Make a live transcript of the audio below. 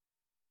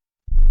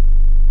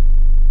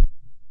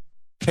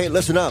Hey,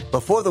 listen up.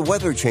 Before the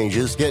weather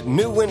changes, get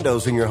new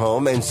windows in your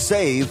home and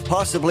save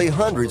possibly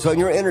hundreds on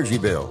your energy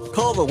bill.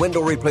 Call the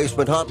Window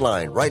Replacement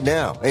Hotline right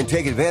now and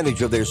take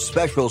advantage of their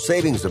special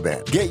savings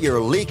event. Get your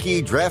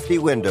leaky, drafty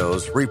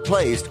windows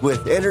replaced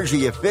with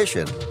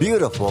energy-efficient,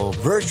 beautiful,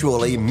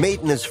 virtually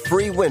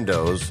maintenance-free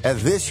windows at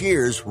this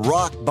year's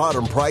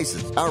rock-bottom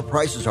prices. Our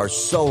prices are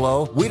so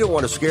low, we don't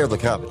want to scare the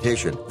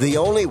competition. The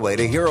only way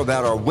to hear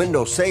about our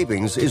window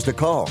savings is to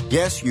call.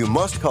 Yes, you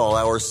must call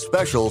our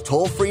special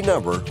toll-free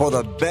number for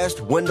the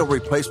best window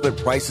replacement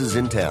prices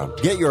in town.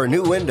 Get your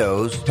new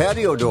windows,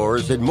 patio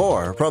doors, and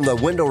more from the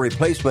Window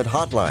Replacement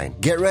Hotline.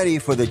 Get ready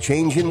for the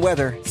change in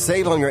weather.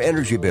 Save on your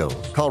energy bills.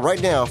 Call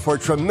right now for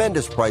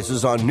tremendous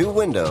prices on new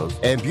windows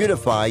and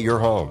beautify your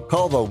home.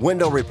 Call the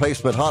Window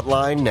Replacement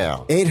Hotline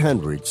now.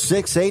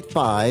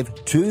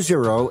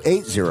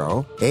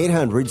 800-685-2080.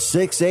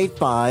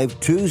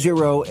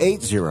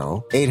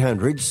 800-685-2080.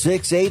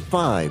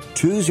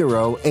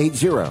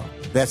 800-685-2080.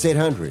 That's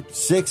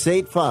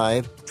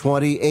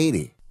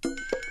 800-685-2080.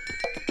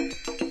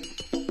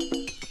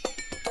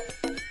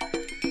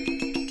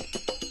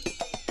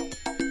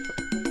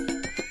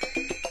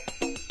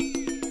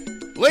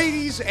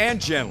 Ladies and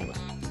gentlemen,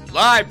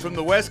 live from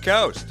the West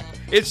Coast,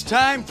 it's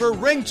time for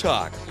Ring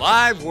Talk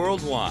Live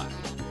Worldwide,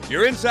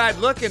 your inside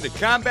look into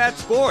combat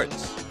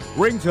sports.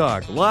 Ring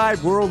Talk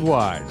Live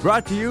Worldwide,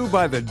 brought to you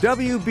by the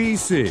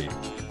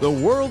WBC, the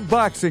World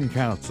Boxing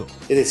Council.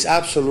 It is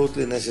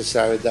absolutely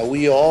necessary that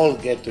we all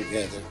get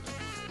together.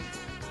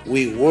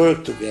 We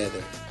work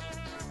together.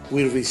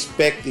 We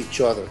respect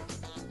each other.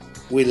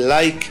 We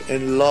like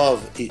and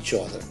love each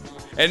other.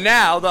 And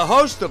now, the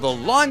host of the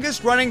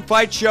longest-running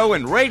fight show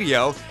in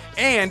radio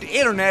and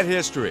internet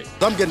history.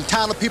 I'm getting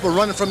tired of people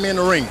running from me in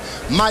the ring.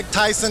 Mike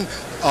Tyson,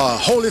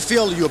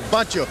 Holyfield, you a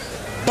bunch of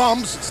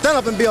bums. Stand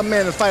up and be a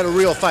man and fight a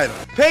real fighter.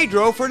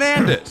 Pedro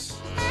Fernandez.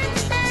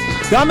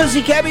 Damas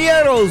y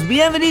caballeros,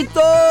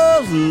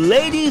 bienvenidos,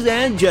 ladies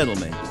and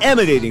gentlemen.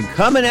 Emanating,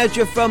 coming at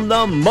you from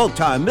the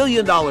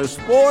multi-million-dollar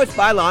Sports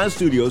Byline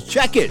Studios.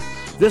 Check it.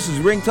 This is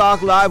Ring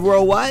Talk Live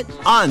Worldwide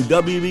on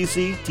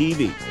WBC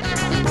TV.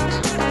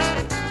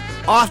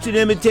 Often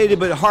imitated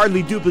but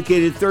hardly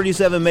duplicated,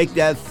 37 make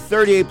that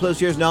 38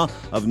 plus years now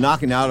of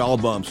knocking out all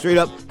bums. Straight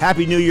up,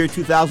 Happy New Year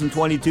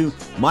 2022.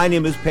 My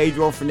name is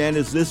Pedro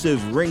Fernandez. This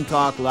is Ring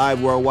Talk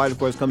Live Worldwide, of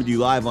course, coming to you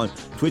live on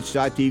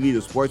Twitch.tv,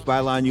 the Sports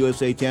Byline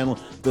USA channel,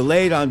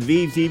 delayed on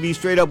VTV.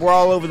 Straight up, we're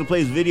all over the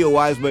place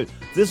video-wise, but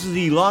this is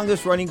the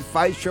longest-running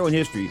fight show in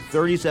history.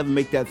 37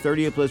 make that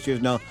 38 plus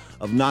years now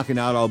of knocking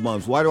out all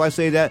bums. Why do I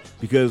say that?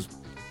 Because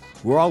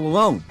we're all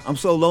alone. I'm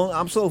so alone.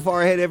 I'm so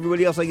far ahead of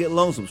everybody else, I get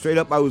lonesome. Straight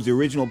up, I was the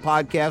original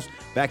podcast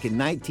back in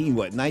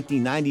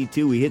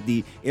 1992. We hit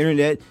the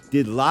internet,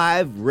 did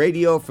live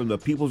radio from the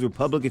People's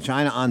Republic of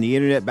China on the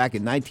internet back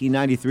in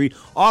 1993.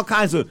 All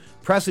kinds of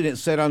precedents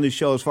set on this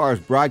show as far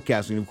as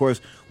broadcasting. Of course,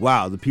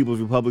 wow, the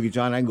People's Republic of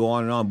China, I can go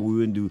on and on, but we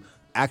wouldn't do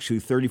actually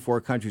 34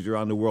 countries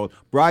around the world.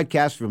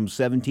 Broadcast from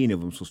 17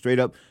 of them. So straight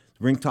up,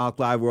 Ring Talk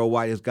Live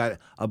Worldwide has got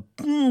a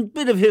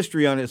bit of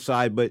history on its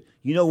side, but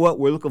you know what?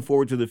 We're looking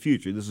forward to the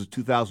future. This is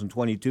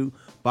 2022.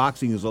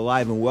 Boxing is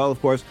alive and well,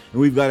 of course, and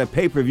we've got a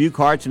pay-per-view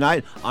card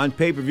tonight on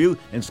pay-per-view,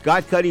 and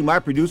Scott Cuddy, my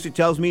producer,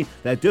 tells me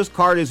that this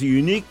card is a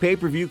unique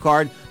pay-per-view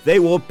card. They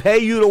will pay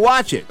you to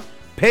watch it.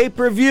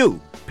 Pay-per-view.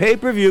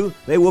 Pay-per-view,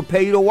 they will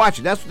pay you to watch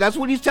it. That's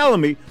what he's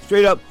telling me.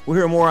 Straight up, we'll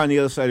hear more on the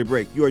other side of the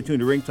break. You are tuned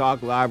to Ring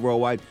Talk Live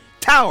Worldwide.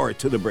 Tower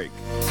to the break.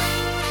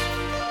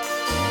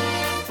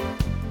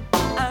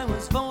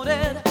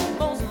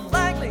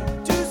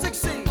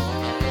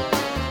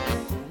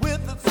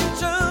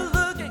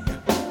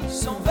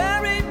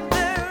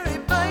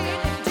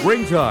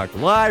 Ring Talk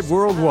Live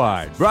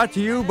Worldwide, brought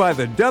to you by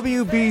the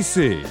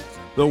WBC,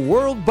 the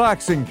World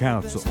Boxing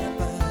Council.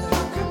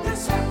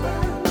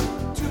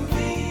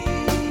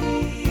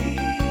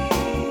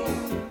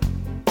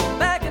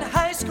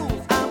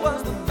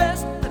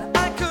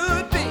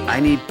 I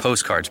need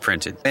postcards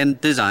printed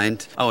and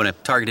designed. Oh, and a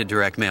targeted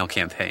direct mail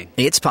campaign.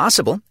 It's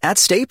possible at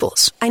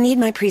Staples. I need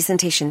my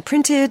presentation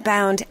printed,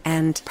 bound,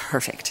 and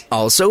perfect.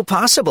 Also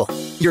possible.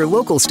 Your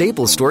local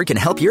Staples store can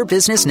help your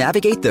business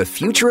navigate the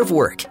future of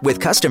work with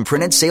custom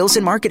printed sales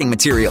and marketing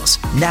materials.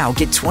 Now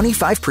get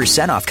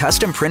 25% off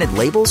custom printed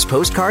labels,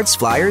 postcards,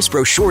 flyers,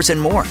 brochures, and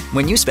more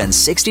when you spend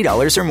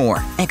 $60 or more.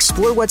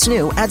 Explore what's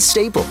new at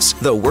Staples,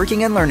 the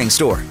working and learning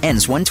store.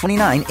 Ends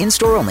 1/29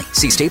 in-store only.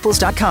 See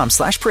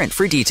staples.com/print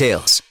for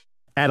details.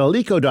 At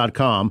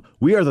Alico.com,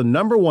 we are the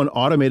 #1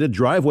 automated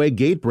driveway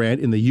gate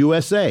brand in the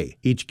USA.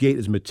 Each gate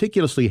is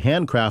meticulously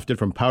handcrafted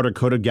from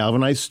powder-coated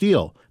galvanized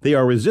steel. They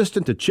are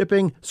resistant to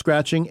chipping,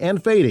 scratching,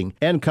 and fading,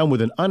 and come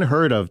with an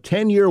unheard-of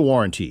 10-year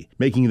warranty,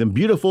 making them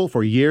beautiful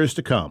for years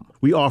to come.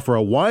 We offer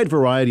a wide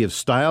variety of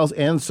styles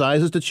and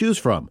sizes to choose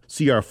from.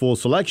 See our full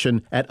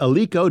selection at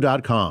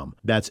Alico.com.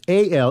 That's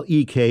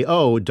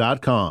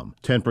ALEKO.com.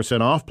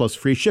 10% off plus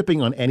free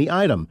shipping on any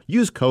item.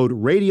 Use code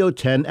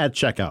RADIO10 at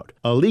checkout.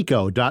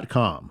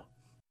 Alico.com.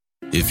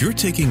 If you're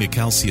taking a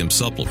calcium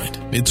supplement,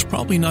 it's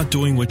probably not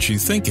doing what you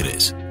think it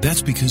is.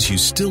 That's because you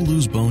still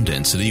lose bone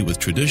density with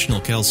traditional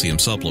calcium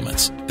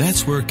supplements.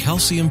 That's where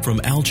calcium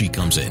from algae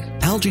comes in.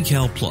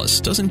 AlgaeCal Plus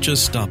doesn't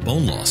just stop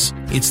bone loss.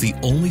 It's the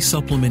only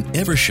supplement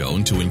ever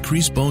shown to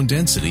increase bone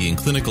density in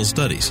clinical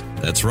studies.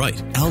 That's right,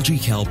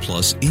 AlgaeCal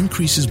Plus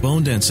increases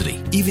bone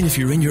density, even if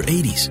you're in your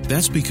 80s.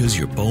 That's because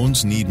your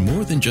bones need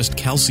more than just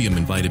calcium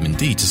and vitamin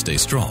D to stay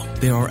strong.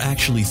 There are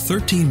actually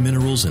 13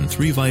 minerals and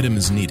 3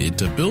 vitamins needed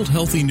to build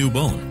healthy new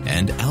bone,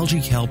 and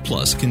AlgaeCal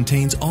Plus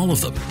contains all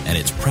of them, and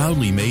it's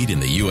proudly made in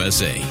the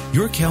USA.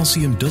 Your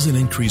calcium doesn't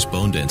increase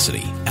bone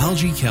density.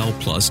 AlgaeCal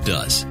Plus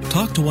does.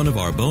 Talk to one of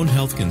our bone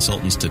health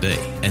consultants today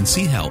and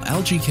see how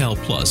AlgaeCal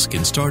Plus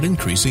can start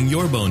increasing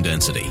your bone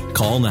density.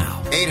 Call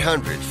now.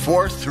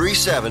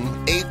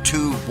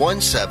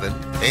 800-437-8217.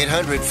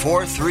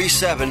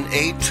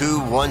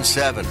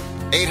 800-437-8217.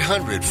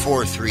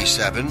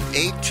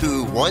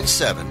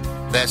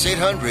 800-437-8217. That's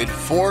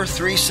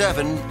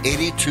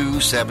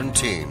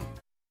 800-437-8217.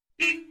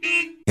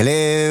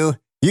 Hello?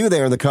 You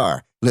there in the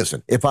car.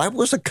 Listen, if I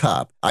was a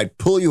cop, I'd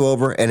pull you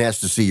over and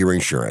ask to see your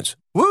insurance.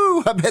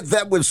 Woo! I bet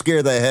that would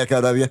scare the heck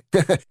out of you.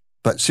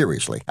 But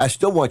seriously, I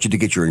still want you to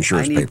get your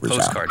insurance papers out.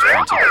 I need postcards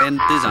printed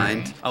and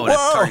designed.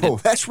 Whoa,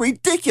 that's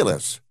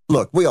ridiculous.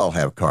 Look, we all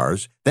have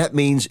cars. That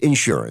means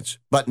insurance.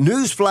 But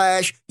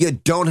newsflash, you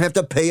don't have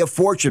to pay a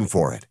fortune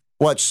for it.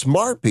 What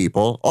smart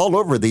people all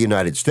over the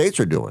United States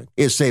are doing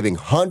is saving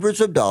hundreds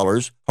of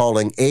dollars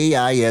calling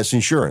AIS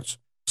Insurance.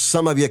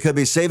 Some of you could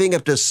be saving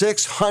up to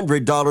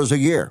 $600 a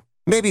year.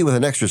 Maybe with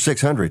an extra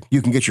 $600,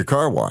 you can get your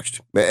car washed,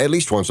 at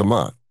least once a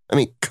month. I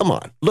mean, come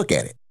on, look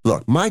at it.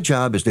 Look, my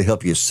job is to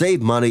help you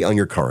save money on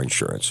your car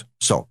insurance.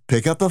 So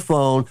pick up the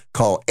phone,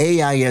 call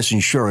AIS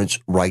Insurance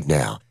right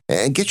now,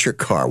 and get your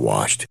car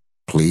washed,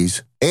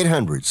 please.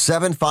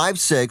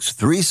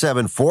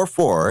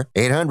 800-756-3744.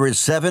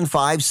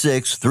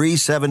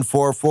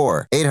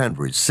 800-756-3744.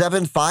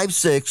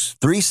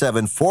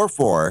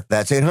 800-756-3744.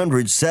 That's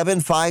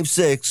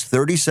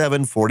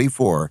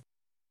 800-756-3744.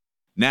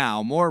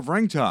 Now, more of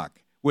Ring Talk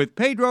with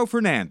Pedro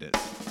Fernandez.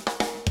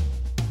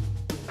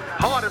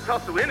 Hardest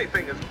hustle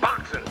anything is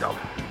boxing, though.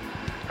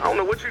 I don't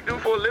know what you do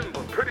for a living,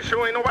 but pretty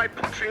sure ain't nobody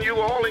punching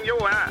you all in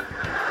your eye.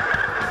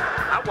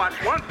 I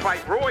watched one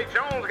fight. Roy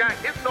Jones got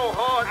hit so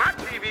hard, my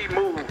TV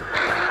moved.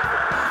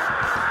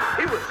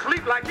 He was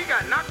asleep like he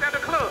got knocked out of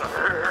the club.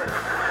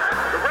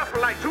 The ref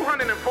was like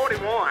 241,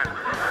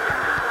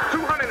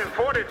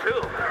 242.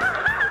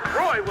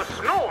 Roy was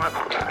snoring.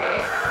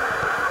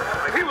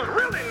 He was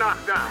really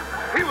knocked out.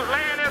 He was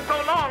laying there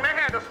so long, they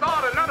had to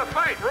start another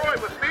fight. Roy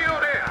was still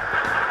there.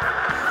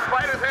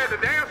 Fighters had to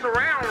dance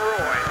around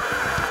Roy.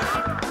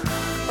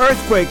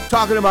 Earthquake,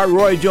 talking about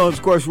Roy Jones.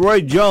 Of course,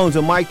 Roy Jones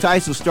and Mike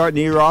Tyson starting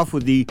the year off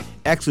with the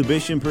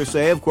exhibition per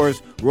se. Of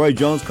course, Roy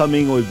Jones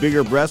coming with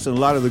bigger breasts than a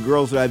lot of the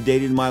girls that I've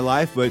dated in my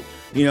life. But,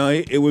 you know,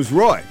 it was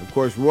Roy. Of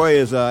course, Roy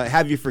is,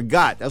 have you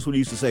forgot? That's what he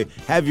used to say.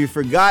 Have you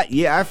forgot?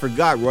 Yeah, I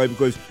forgot, Roy,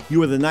 because you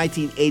were the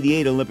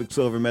 1988 Olympic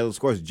silver medalist.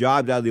 Of course,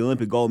 jobbed out of the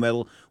Olympic gold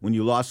medal when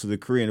you lost to the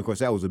Korean. Of course,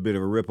 that was a bit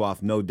of a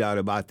ripoff, no doubt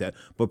about that.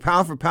 But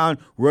pound for pound,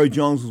 Roy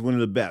Jones was one of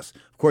the best.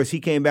 Of course,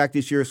 he came back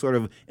this year, sort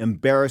of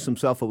embarrassed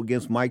himself up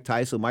against Mike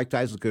Tyson. Mike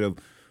Tyson could have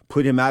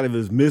put him out of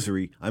his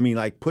misery. I mean,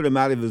 like, put him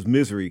out of his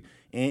misery,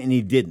 and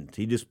he didn't.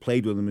 He just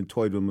played with him and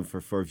toyed with him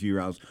for a few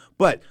rounds.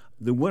 But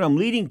what I'm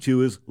leading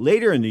to is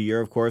later in the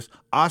year, of course,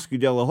 Oscar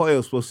De La Hoya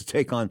was supposed to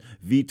take on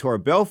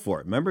Vitor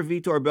Belfort. Remember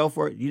Vitor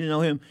Belfort? You didn't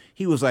know him?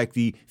 He was like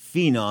the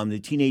phenom, the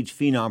teenage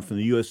phenom from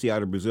the UFC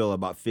out of Brazil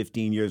about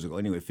 15 years ago.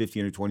 Anyway,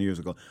 15 or 20 years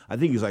ago. I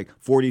think he's like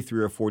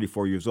 43 or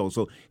 44 years old.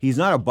 So he's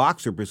not a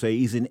boxer per se.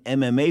 He's an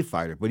MMA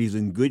fighter, but he's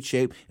in good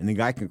shape, and the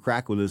guy can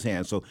crack with his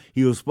hands. So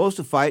he was supposed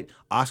to fight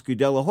Oscar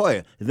De La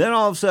Hoya. And then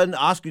all of a sudden,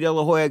 Oscar De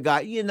La Hoya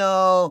got,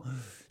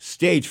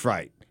 stage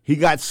fright. He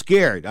got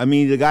scared. I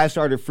mean, the guy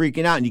started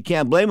freaking out, and you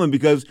can't blame him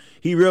because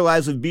he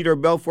realized if Vitor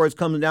Belfort's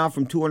coming down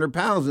from 200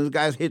 pounds, and this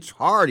guy hits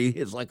hard, he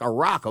hits like a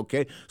rock,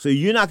 okay? So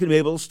you're not going to be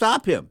able to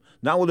stop him.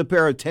 Not with a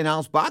pair of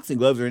 10-ounce boxing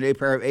gloves or a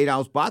pair of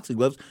 8-ounce boxing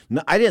gloves.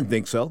 No, I didn't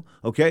think so,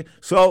 okay?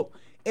 So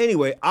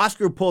anyway,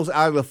 Oscar pulls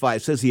out of the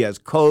fight, says he has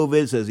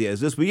COVID, says he has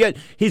this, but yet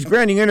he's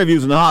granting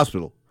interviews in the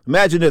hospital.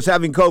 Imagine this,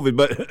 having COVID,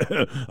 but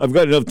I've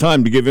got enough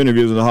time to give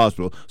interviews in the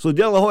hospital. So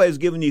De La Hoya is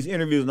giving these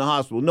interviews in the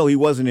hospital. No, he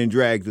wasn't in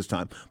drag this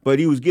time, but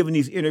he was giving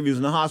these interviews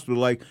in the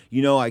hospital like,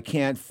 I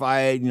can't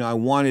fight, I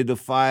wanted to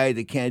fight,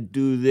 I can't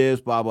do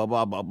this, blah, blah,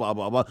 blah, blah, blah,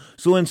 blah, blah.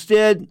 So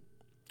instead,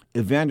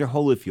 Evander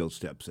Holyfield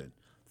steps in.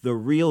 The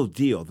real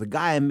deal. The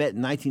guy I met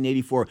in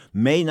 1984,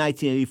 May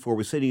 1984,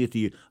 was sitting at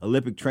the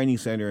Olympic Training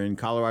Center in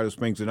Colorado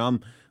Springs, and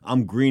I'm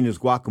green as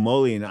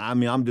guacamole, and I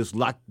mean, I'm just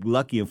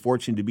lucky and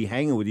fortunate to be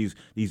hanging with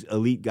these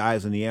elite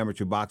guys in the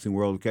amateur boxing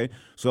world, okay?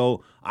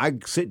 So I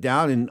sit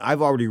down, and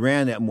I've already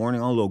ran that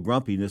morning. I'm a little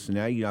grumpy, this and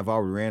that. I've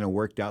already ran and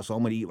worked out, so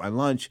I'm going to eat my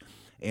lunch.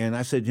 And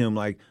I said to him,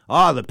 like,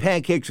 the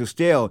pancakes are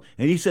stale.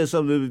 And he said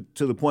something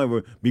to the point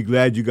where, be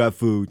glad you got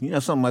food.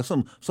 Something like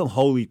some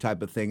holy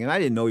type of thing. And I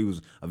didn't know he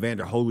was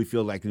Evander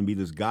Holyfield, like going to be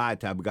this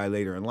God type of guy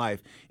later in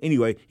life.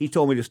 Anyway, he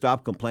told me to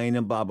stop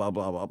complaining, blah, blah,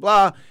 blah, blah,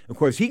 blah. Of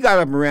course, he got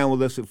up and ran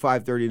with us at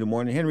 5:30 in the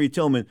morning. Henry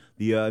Tillman,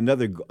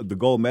 the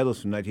gold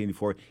medalist from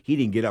 1984, he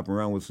didn't get up and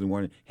ran with us in the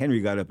morning. Henry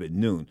got up at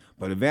noon.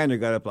 But Evander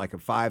got up like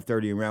at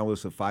 5:30 and ran with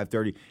us at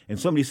 5:30. And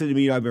somebody said to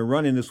me, I've been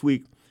running this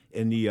week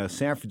in the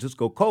San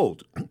Francisco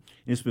cold. And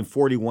it's been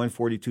 41,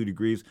 42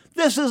 degrees.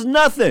 This is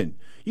nothing.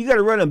 You got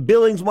to run in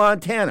Billings,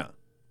 Montana.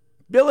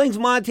 Run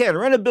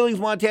in Billings,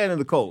 Montana in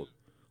the cold.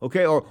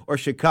 Okay, or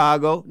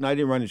Chicago. No, I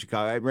didn't run in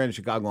Chicago. I ran in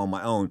Chicago on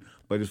my own.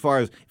 But as far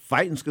as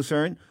fighting's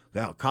concerned,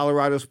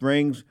 Colorado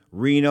Springs,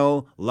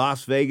 Reno,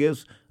 Las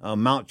Vegas,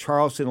 Mount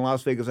Charleston in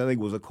Las Vegas, I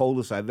think was the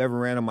coldest I've ever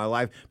ran in my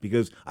life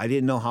because I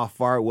didn't know how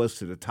far it was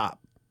to the top.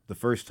 The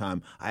first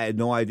time, I had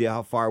no idea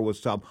how far it was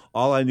top.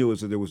 All I knew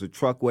was that there was a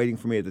truck waiting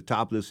for me at the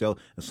top of this hill,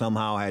 and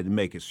somehow I had to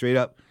make it straight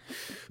up.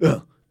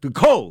 The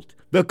cold.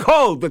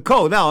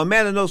 Now,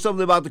 Amanda knows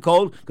something about the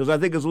cold because I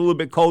think it's a little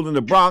bit cold in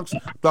the Bronx.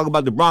 Talk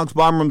about the Bronx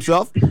bomber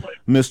himself,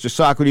 Mr.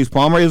 Socrates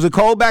Palmer. Is it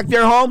cold back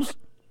there, Holmes?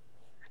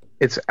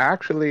 It's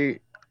actually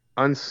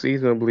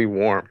unseasonably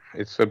warm.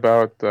 It's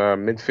about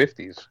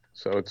mid-50s,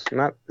 so it's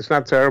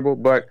not terrible,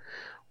 but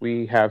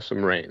we have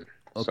some rain.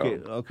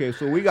 Okay.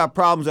 So we got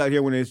problems out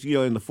here when it's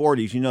in the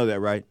 40s. You know that,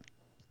 right?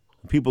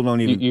 People don't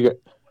even.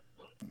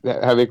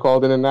 Have they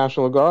called in the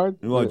National Guard?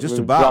 Well, just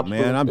about,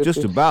 man. I'm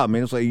just about,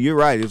 man. It's like you're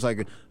right. It's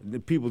like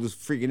people just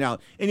freaking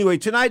out. Anyway,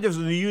 tonight there's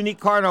a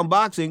unique card on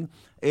boxing,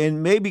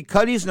 and maybe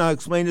Cuddy's now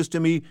explain this to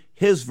me,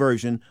 his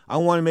version. I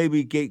want to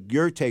maybe get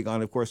your take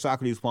on it. Of course,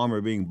 Socrates Palmer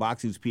being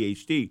boxing's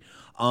PhD.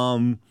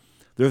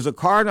 There's a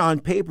card on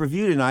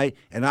pay-per-view tonight,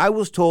 and I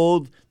was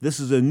told this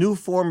is a new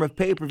form of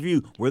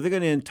pay-per-view where they're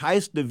going to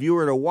entice the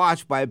viewer to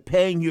watch by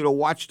paying you to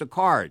watch the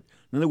card.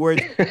 In other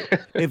words,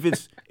 if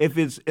it's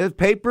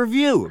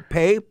pay-per-view.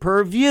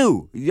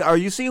 Are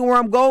you seeing where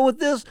I'm going with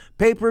this?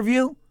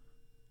 Pay-per-view?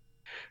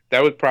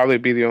 That would probably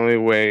be the only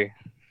way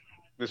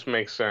this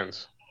makes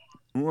sense.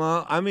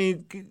 Well, I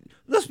mean,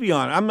 let's be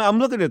honest. I'm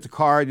looking at the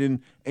card,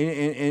 and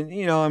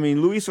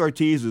Luis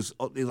Ortiz is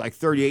like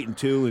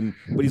 38-2,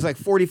 but he's like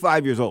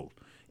 45 years old.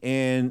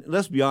 And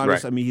let's be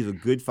honest, right. I mean, he's a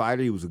good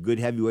fighter. He was a good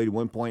heavyweight at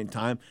one point in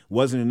time.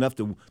 Wasn't enough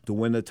to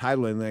win the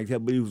title or anything like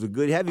that, but he was a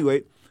good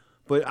heavyweight.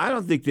 But I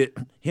don't think that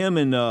him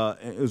and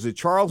was it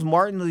Charles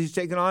Martin that he's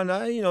taking on?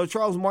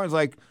 Charles Martin's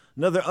like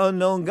another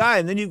unknown guy.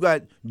 And then you've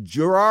got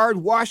Gerard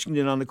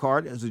Washington on the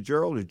card. Is it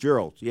Gerald or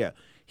Gerald? Yeah.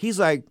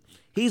 He's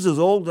as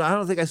old. I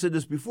don't think I said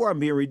this before. I'm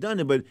being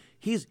redundant, but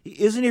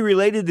isn't he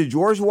related to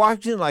George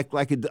Washington,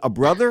 like a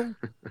brother?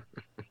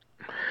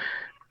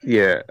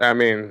 Yeah, I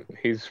mean,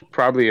 he's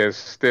probably as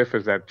stiff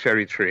as that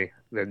cherry tree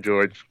that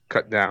George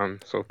cut down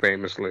so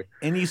famously.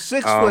 And he's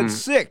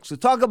 6'6". So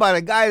talk about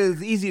a guy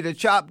that's easy to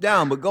chop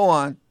down, but go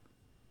on.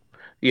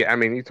 Yeah, I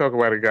mean, you talk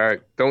about a guy,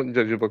 don't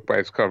judge a book by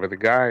its cover. The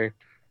guy,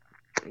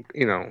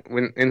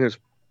 when in his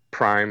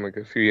prime, like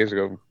a few years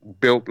ago,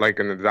 built like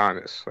an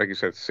Adonis. Like you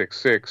said,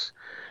 6'6",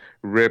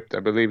 ripped.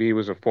 I believe he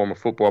was a former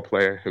football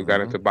player who got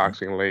into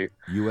boxing late.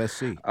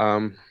 USC.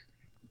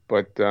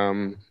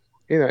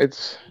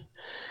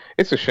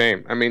 It's a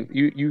shame. I mean,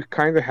 you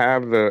kind of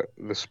have the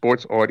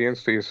sports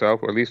audience to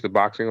yourself, or at least the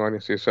boxing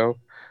audience to yourself.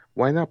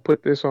 Why not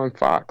put this on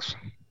Fox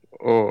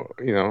or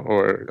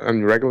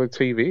on regular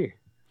TV?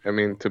 I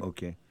mean,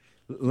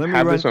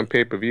 have this on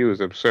pay-per-view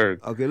is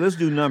absurd. Okay, let's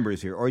do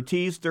numbers here.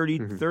 Ortiz,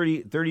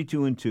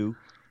 32-2.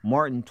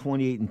 Martin,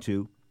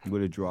 28-2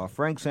 with a draw.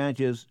 Frank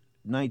Sanchez,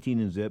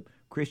 19-0.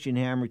 Christian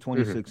Hammer,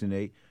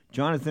 26-8.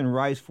 Jonathan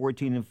Rice,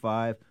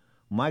 14-5.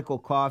 Michael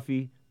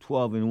Coffey,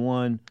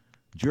 12-1.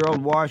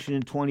 Gerald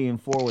Washington,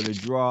 20-4 with a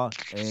draw.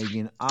 And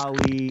again,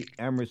 Ali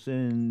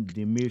Emerson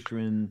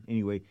Demirstrin,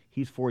 anyway,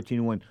 he's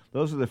 14-1.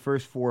 Those are the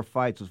first four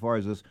fights as far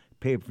as this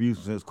pay-per-view.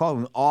 It's called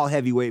an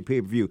all-heavyweight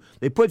pay-per-view.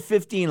 They put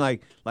 15,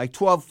 like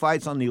 12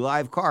 fights on the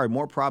live card.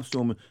 More props to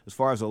them as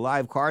far as the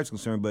live card is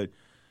concerned, but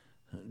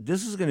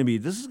this is going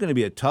to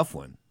be a tough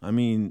one. I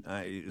mean,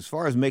 as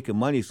far as making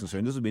money is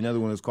concerned, this will be another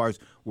one of those cards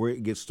where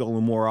it gets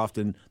stolen more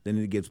often than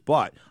it gets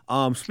bought.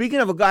 Speaking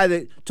of a guy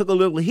that took a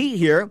little heat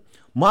here,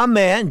 my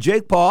man,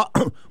 Jake Paul,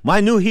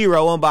 my new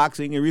hero in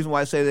boxing. The reason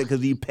why I say that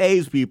because he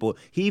pays people.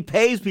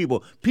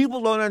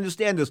 People don't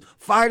understand this.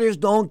 Fighters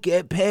don't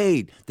get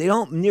paid. They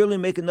don't nearly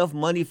make enough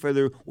money for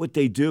what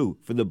they do,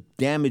 for the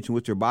damage in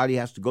which their body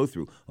has to go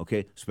through.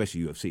 Okay, especially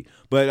UFC.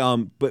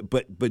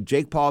 But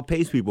Jake Paul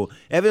pays people.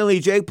 Evidently,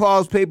 Jake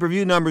Paul's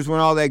pay-per-view numbers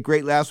weren't all that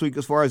great last week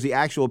as far as the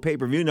actual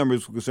pay-per-view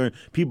numbers were concerned.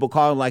 People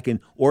call him like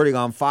an Ortig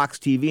on Fox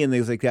TV and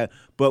things like that.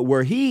 But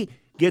where he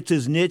gets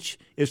his niche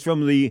is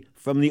from the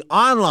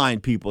online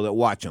people that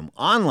watch him.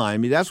 Online, I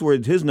mean, that's where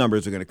his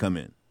numbers are going to come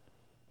in.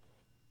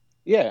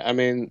 Yeah, I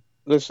mean,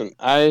 listen,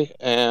 I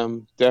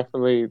am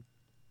definitely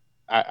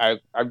I've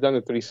done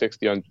a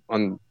 360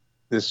 on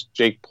this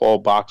Jake Paul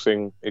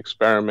boxing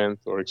experiment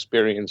or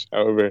experience,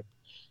 however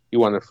you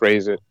want to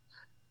phrase it.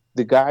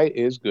 The guy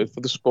is good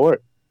for the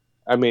sport.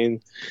 I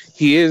mean,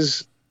 he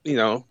is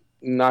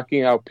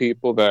knocking out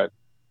people that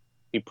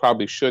he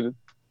probably shouldn't,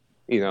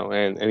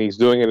 and he's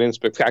doing it in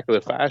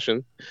spectacular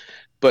fashion.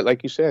 But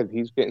like you said,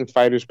 he's getting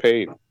fighters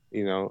paid.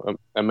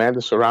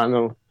 Amanda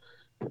Serrano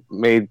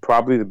made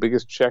probably the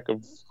biggest check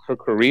of her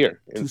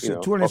career.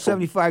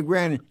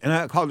 $275,000, and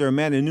I called her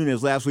Amanda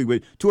Nunes last week,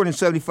 but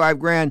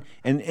 $275,000,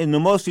 and the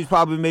most he's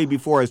probably made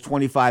before is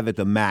 $25 at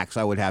the max,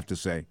 I would have to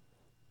say.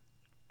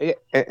 Yeah,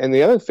 and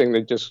the other thing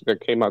that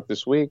came out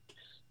this week,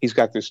 he's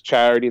got this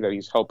charity that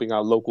he's helping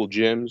out local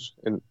gyms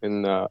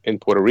in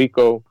Puerto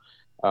Rico,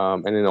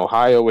 and in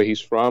Ohio where he's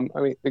from.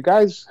 I mean, the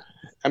guy's,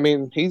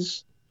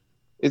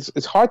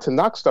 it's hard to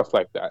knock stuff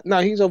like that.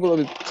 Now he's over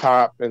the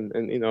top,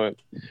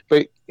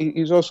 but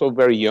he's also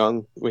very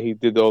young when he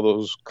did all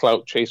those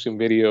clout chasing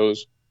videos,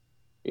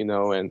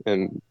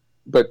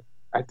 but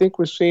I think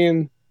we're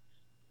seeing,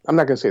 I'm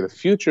not going to say the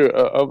future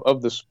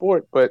of the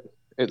sport, but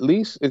at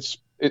least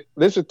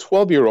there's a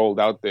 12-year-old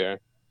out there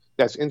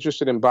that's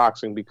interested in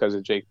boxing because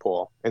of Jake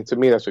Paul. And to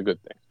me, that's a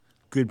good thing.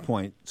 Good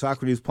point.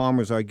 Socrates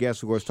Palmer is our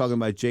guest, of course, talking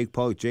about Jake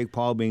Paul. Jake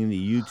Paul being the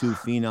YouTube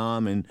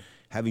phenom and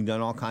having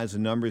done all kinds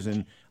of numbers.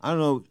 And I don't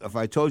know if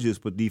I told you this,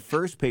 but the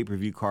first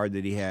pay-per-view card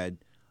that he had,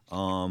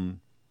 I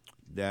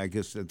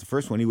guess the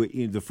first one,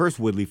 the first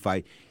Woodley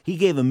fight, he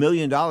gave $1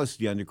 million to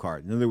the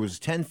undercard. And there was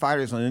 10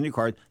 fighters on the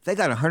undercard. They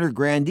got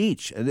 $100,000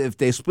 each. And if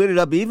they split it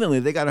up evenly,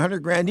 they got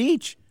 $100,000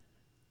 each.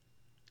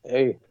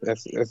 Hey,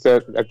 that's at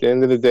the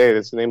end of the day,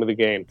 that's the name of the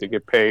game, to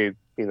get paid,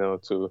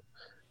 to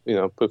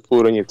put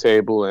food on your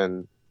table.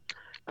 And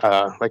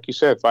like you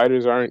said,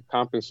 fighters aren't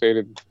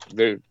compensated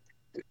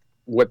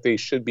what they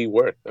should be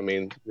worth. I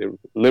mean, they're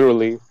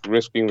literally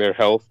risking their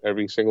health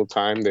every single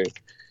time they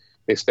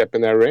step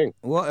in that ring.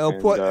 Well,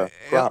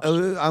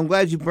 I'm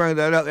glad you brought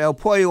that up. El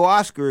Pollo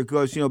Oscar,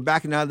 because,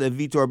 backing out of the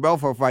Vitor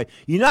Belfort fight,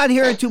 you're not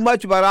hearing too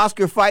much about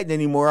Oscar fighting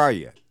anymore, are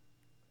you?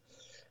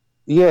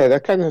 Yeah,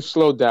 that kind of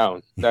slowed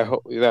down. That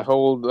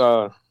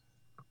whole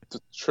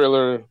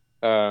Triller.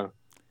 No,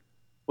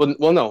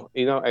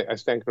 I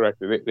stand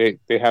corrected.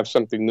 They have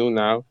something new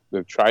now,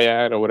 the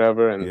Triad or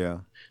whatever,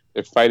 and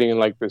they're fighting in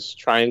like this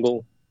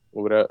triangle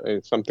or whatever,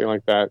 something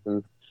like that.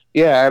 And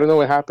I don't know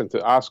what happened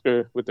to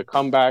Oscar with the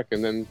comeback.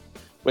 And then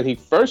when he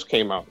first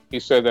came out, he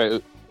said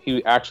that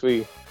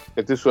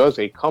that this was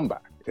a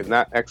comeback and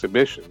not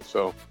exhibition.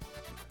 So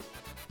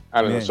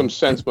I don't know, some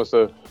sense must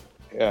have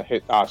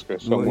hit Oscar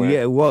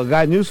somewhere. Well,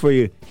 got news for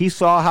you. He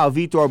saw how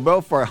Vitor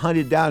Belfort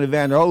hunted down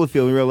Evander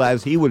Holyfield and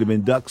realized he would have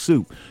been duck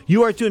soup.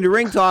 You are tuned to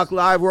Ring Talk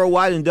live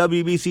worldwide and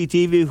WBC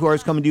TV, of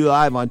course, coming to you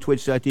live on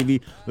Twitch.tv,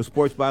 the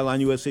Sports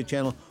Byline USA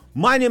channel.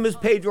 My name is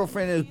Pedro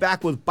Fernandez,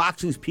 back with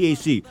Boxing's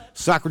PHD,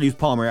 Socrates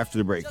Palmer, after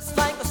the break. Just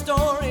like the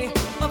story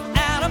of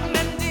Adam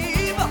and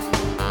Eve,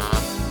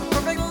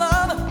 perfect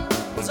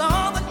love was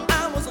all that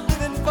I was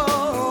living for.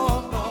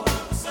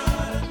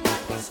 Sudden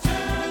life was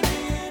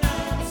turning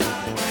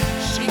upside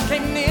down. She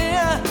came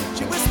near,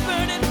 she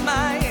whispered in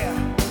my ear.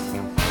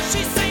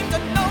 She seemed to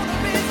know the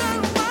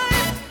reason why.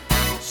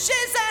 She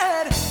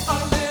said, a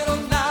little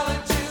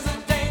knowledge is a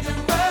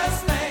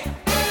dangerous thing.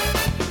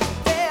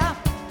 Yeah.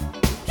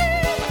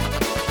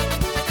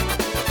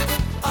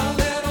 A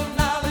little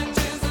knowledge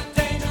is a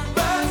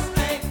dangerous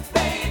thing,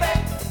 baby.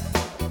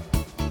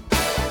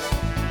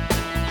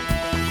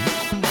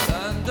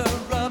 Thunder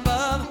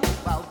above,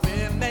 while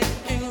we're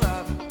making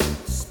love,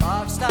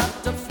 sparks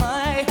start to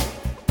fly,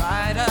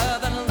 brighter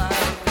than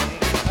lightning.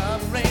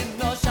 Come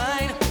rain or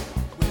shine,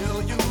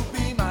 will you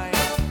be mine?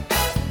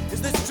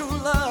 Is this true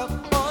love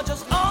or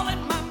just all in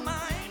my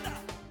mind?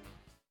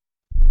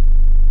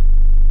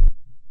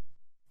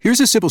 Here's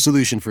a simple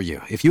solution for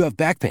you if you have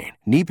back pain,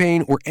 knee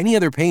pain, or any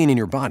other pain in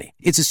your body.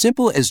 It's as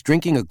simple as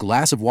drinking a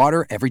glass of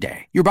water every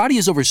day. Your body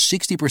is over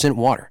 60%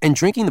 water, and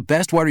drinking the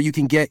best water you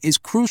can get is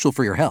crucial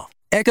for your health.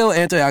 Echo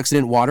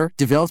Antioxidant Water,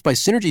 developed by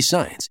Synergy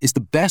Science, is the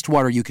best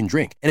water you can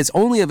drink, and it's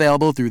only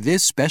available through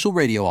this special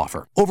radio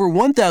offer. Over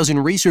 1,000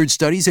 research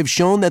studies have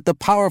shown that the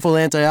powerful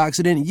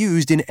antioxidant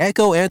used in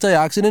Echo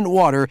Antioxidant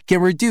Water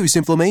can reduce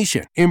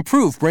inflammation,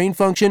 improve brain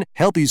function,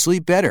 help you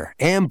sleep better,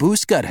 and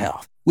boost gut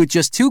health. With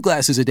just 2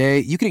 glasses a day,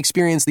 you can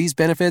experience these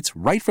benefits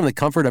right from the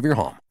comfort of your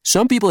home.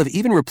 Some people have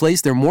even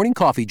replaced their morning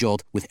coffee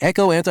jolt with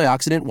Echo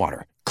Antioxidant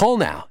Water. Call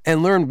now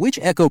and learn which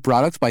Echo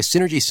product by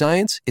Synergy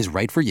Science is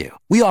right for you.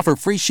 We offer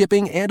free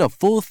shipping and a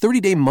full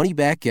 30-day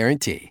money-back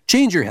guarantee.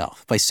 Change your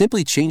health by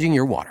simply changing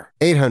your water.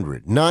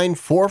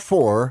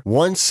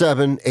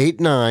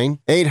 800-944-1789.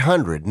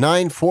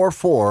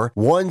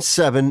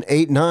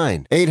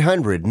 800-944-1789.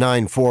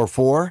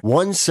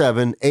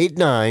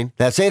 800-944-1789.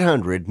 That's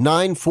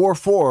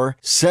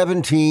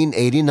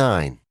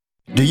 800-944-1789.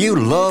 Do you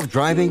love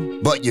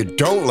driving, but you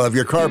don't love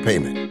your car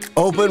payment?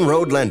 Open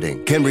Road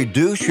Lending can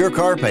reduce your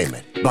car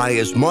payment by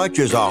as much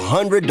as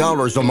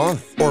 $100 a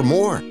month or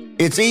more.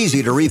 It's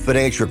easy to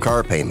refinance your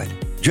car payment.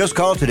 Just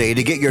call today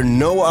to get your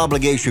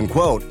no-obligation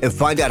quote and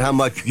find out how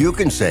much you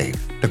can save.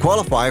 To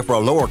qualify for a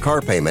lower car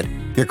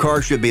payment, your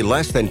car should be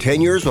less than 10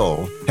 years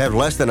old, have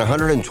less than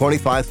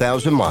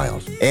 125,000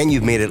 miles, and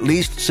you've made at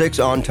least 6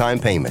 on-time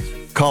payments.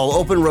 Call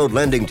Open Road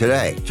Lending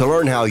today to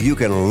learn how you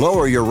can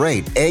lower your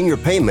rate and your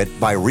payment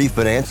by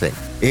refinancing.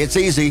 It's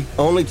easy,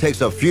 only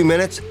takes a few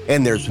minutes,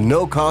 and there's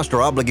no cost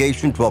or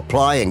obligation to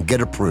apply and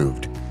get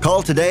approved.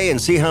 Call today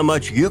and see how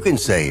much you can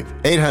save.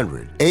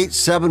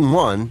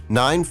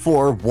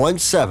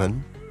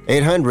 800-871-9417.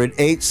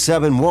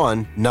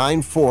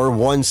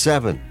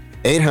 800-871-9417.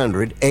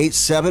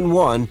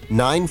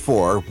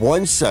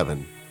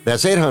 800-871-9417.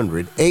 That's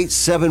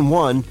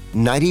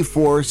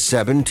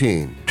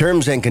 800-871-9417.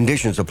 Terms and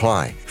conditions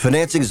apply.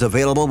 Financing is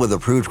available with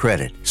approved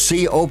credit.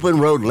 See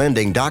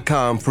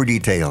openroadlending.com for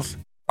details.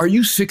 Are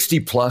you 60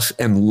 plus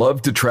and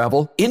love to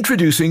travel?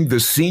 Introducing the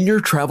Senior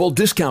Travel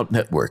Discount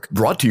Network,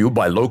 brought to you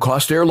by Low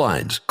Cost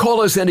Airlines.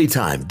 Call us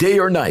anytime, day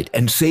or night,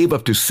 and save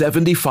up to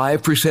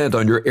 75%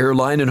 on your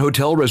airline and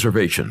hotel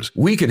reservations.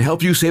 We can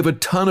help you save a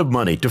ton of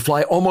money to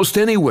fly almost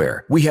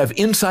anywhere. We have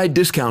inside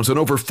discounts on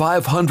over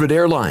 500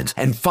 airlines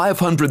and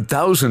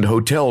 500,000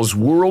 hotels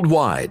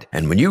worldwide.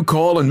 And when you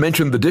call and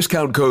mention the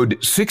discount code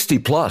 60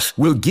 plus,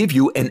 we'll give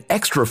you an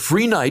extra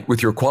free night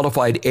with your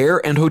qualified air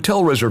and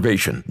hotel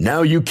reservation.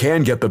 Now you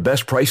can get the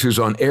best prices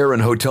on air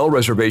and hotel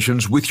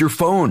reservations with your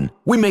phone.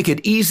 We make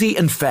it easy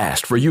and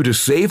fast for you to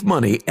save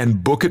money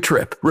and book a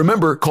trip.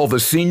 Remember, call the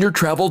Senior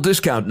Travel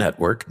Discount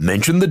Network,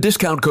 mention the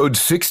discount code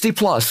 60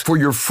 plus for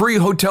your free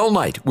hotel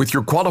night with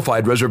your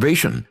qualified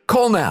reservation.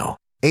 Call now.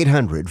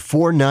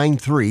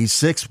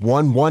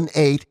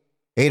 800-493-6118.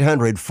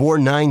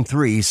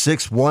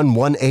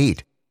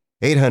 800-493-6118.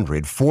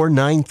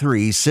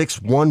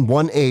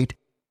 800-493-6118.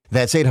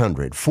 That's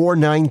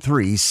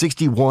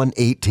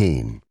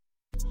 800-493-6118.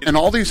 And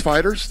all these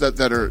fighters that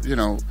are,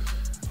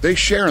 they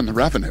share in the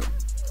revenue.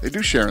 They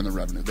do share in the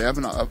revenue. They have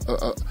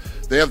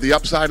they have the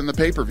upside in the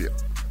pay-per-view,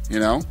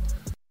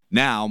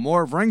 Now,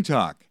 more of Ring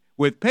Talk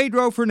with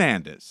Pedro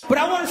Fernandez. But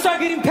I want to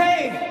start getting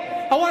paid.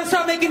 I want to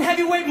start making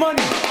heavyweight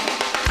money.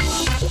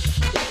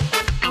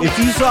 If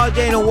you saw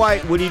Dana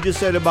White, what he just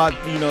said about,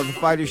 the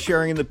fighters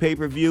sharing in the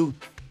pay-per-view,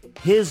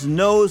 his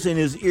nose and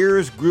his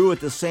ears grew at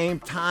the same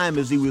time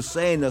as he was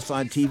saying this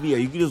on TV. Or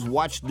you can just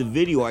watch the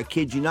video. I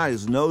kid you not.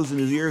 His nose and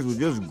his ears were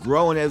just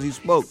growing as he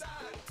spoke.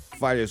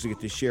 Fighters get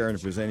to share in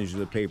the percentage of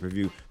the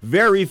pay-per-view.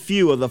 Very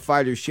few of the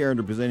fighters share in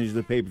the percentage of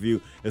the pay-per-view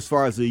as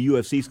far as the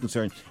UFC is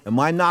concerned. And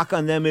my knock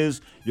on them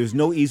is there's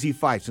no easy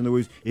fights. In other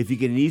words, if you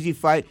get an easy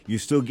fight, you're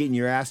still getting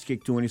your ass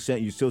kicked to an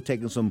extent. You're still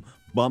taking some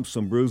bumps,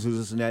 some bruises,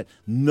 this and that.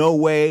 No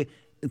way.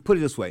 Put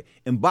it this way.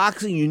 In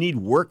boxing, you need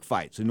work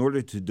fights in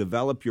order to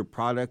develop your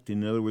product.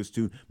 In other words,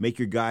 to make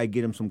your guy,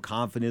 get him some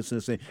confidence.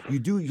 And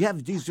you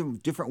have these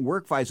different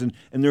work fights, and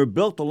they're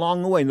built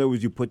along the way. In other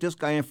words, you put this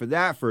guy in for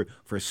that, for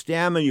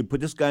stamina. You put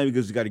this guy in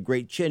because he's got a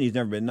great chin. He's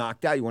never been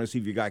knocked out. You want to see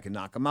if your guy can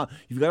knock him out.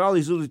 You've got all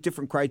these little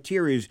different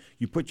criteria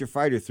you put your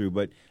fighter through.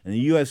 But in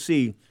the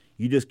UFC,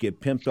 you just get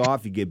pimped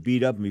off, you get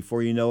beat up, and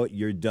before you know it,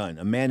 you're done.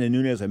 Amanda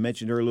Nunes, I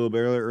mentioned her a little bit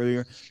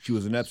earlier. She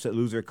was an upset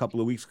loser a couple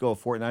of weeks ago, a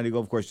fortnight ago.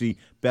 Of course, the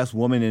best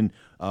woman in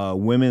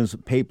women's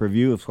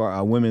pay-per-view, as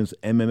far women's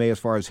MMA as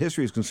far as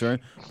history is concerned.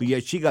 But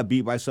yet she got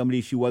beat by somebody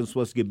she wasn't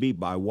supposed to get beat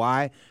by.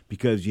 Why?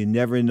 Because you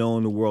never know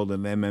in the world of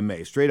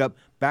MMA. Straight up,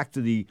 back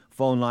to the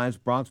phone lines.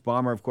 Bronx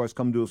Bomber, of course,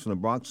 come to us from the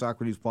Bronx,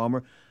 Socrates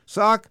Palmer.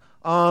 Sock,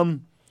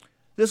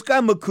 this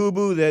guy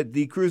Makubu, that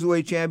the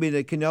cruiserweight champion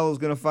that Canelo's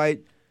going to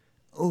fight,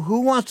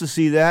 who wants to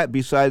see that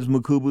besides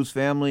Makubu's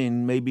family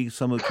and maybe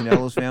some of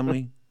Canelo's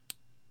family?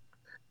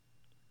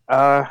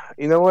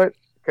 You know what?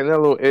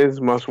 Canelo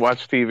is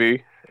must-watch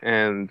TV,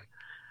 and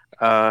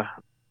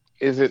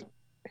is it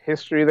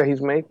history that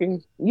he's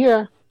making?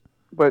 Yeah,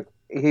 but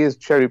he is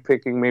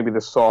cherry-picking maybe the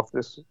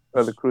softest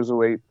of the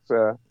cruiserweights.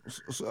 So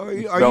are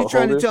you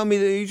trying to tell me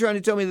that? Are you trying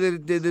to tell me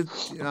that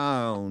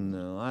oh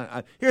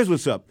no! Here's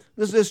what's up.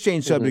 Let's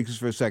change subjects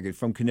for a second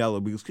from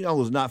Canelo, because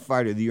Canelo is not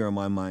fighter of the year in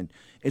my mind.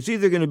 It's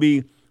either going to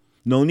be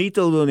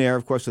Nonito Donaire,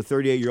 of course, the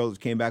 38-year-old that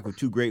came back with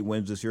 2 great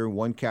wins this year,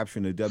 one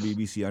capturing the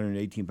WBC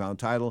 118-pound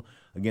title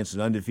against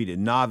an undefeated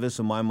novice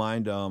in my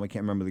mind. I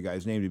can't remember the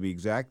guy's name to be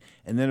exact.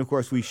 And then, of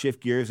course, we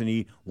shift gears, and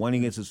he won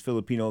against his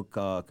Filipino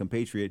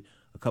compatriot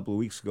a couple of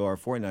weeks ago or a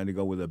fortnight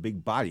ago with a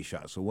big body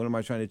shot. So what am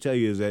I trying to tell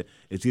you is that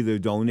it's either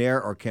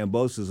Donaire or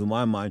Kambosos in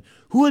my mind.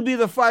 Who would be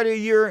the fighter of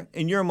the year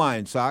in your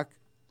mind, Sock?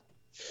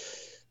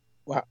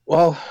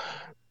 Well,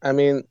 I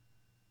mean,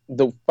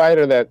 the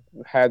fighter that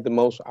had the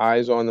most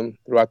eyes on him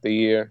throughout the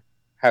year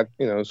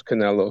is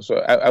Canelo. So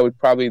I would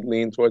probably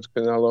lean towards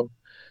Canelo,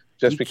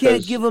 because you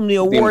can't give him the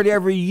award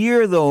every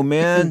year, though,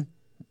 man.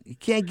 You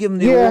can't give him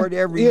the award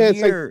every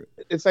year.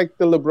 It's like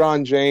the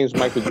LeBron James,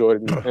 Michael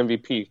Jordan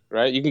MVP,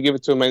 right? You can give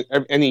it to him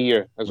any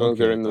year as long as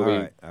they're in the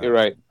league. You're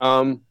right.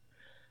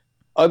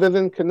 Other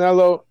than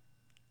Canelo,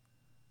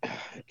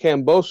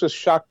 Kambosos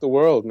shocked the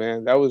world,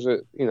 man. That was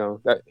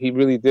that he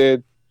really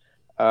did.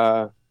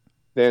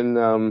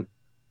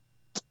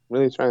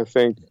 Really trying to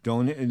think.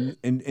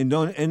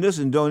 And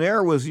listen,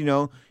 Donaire was,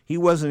 he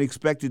wasn't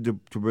expected to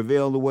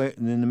prevail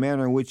in the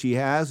manner in which he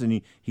has,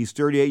 and he's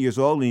 38 years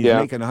old, and he's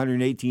making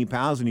 118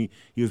 pounds, and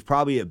he was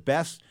probably at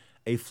best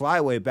a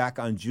flyweight back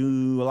on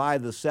July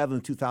the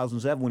 7th,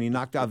 2007, when he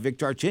knocked out Vic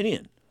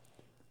Darchinyan.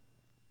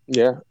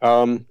 Yeah.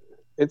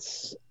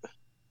 It's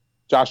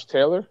Josh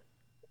Taylor.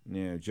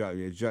 Yeah,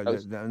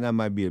 that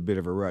might be a bit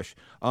of a rush,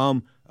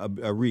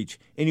 a reach.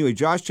 Anyway,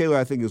 Josh Taylor,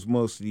 I think, is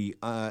mostly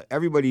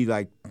everybody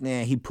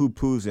he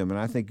poo-poos him, and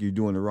I think you're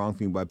doing the wrong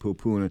thing by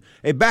poo-pooing him.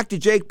 Hey, back to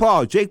Jake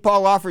Paul. Jake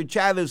Paul offered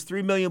Chavez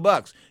 $3 million.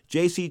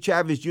 J.C.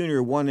 Chavez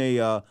Jr. won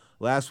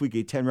last week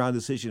a 10-round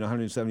decision,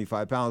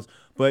 175 pounds.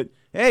 But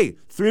hey,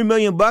 $3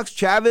 million,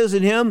 Chavez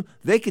and him,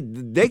 they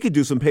could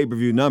do some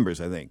pay-per-view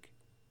numbers, I think.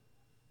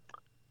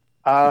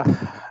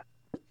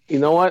 You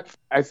know what?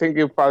 I think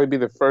it'll probably be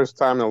the first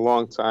time in a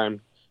long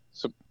time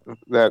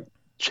that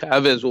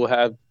Chavez will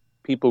have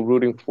people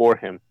rooting for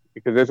him,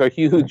 because there's a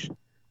huge.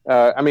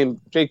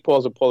 Jake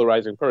Paul's a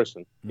polarizing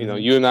person. You know,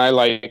 you and I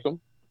like him,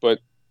 but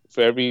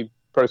for every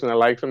person that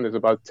likes him, there's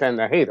about 10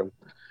 that hate him.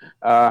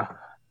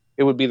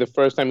 It would be the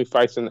first time he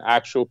fights an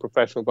actual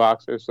professional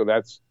boxer, so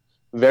that's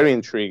very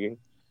intriguing.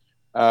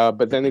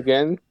 But then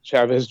again,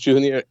 Chavez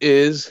Jr.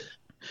 is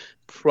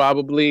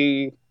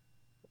probably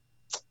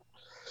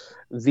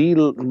the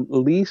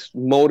least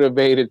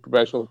motivated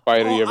professional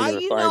fighter you're ever going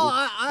to find.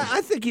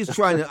 I think he's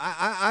trying to.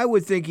 I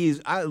would think he's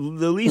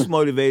the least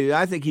motivated.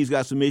 I think he's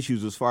got some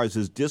issues as far as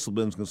his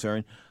discipline is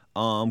concerned.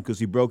 Because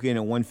he broke in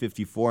at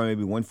 154,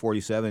 maybe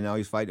 147. Now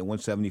he's fighting at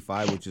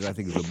 175, which I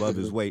think is above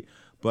his weight.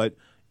 But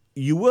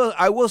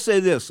I will say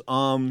this: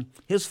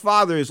 his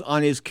father is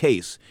on his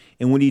case,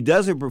 and when he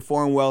doesn't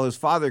perform well, his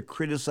father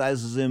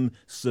criticizes him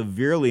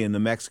severely in the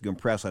Mexican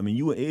press. I mean,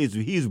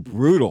 he's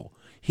brutal.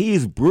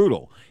 He's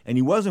brutal, and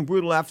he wasn't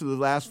brutal after the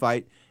last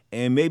fight.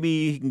 And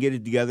maybe he can get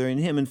it together. And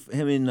him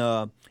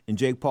and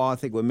Jake Paul, I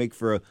think, would make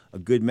for a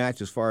good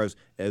match as far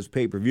as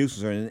pay-per-views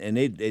concerned. And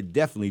they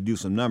definitely do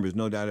some numbers,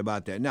 no doubt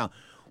about that. Now,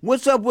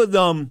 what's up with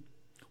Mr.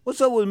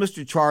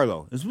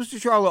 Charlo? Is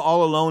Mr. Charlo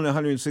all alone at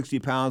 160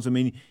 pounds? I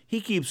mean,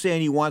 he keeps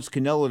saying he wants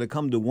Canelo to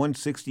come to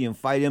 160 and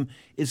fight him.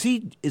 Is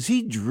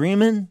he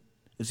dreaming?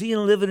 Is he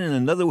living in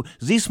another?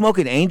 Is he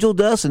smoking angel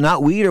dust and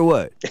not weed or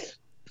what?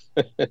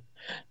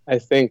 I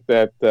think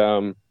that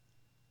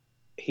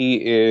he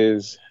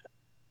is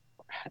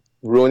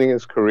ruining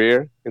his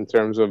career in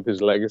terms of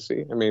his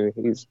legacy. I mean,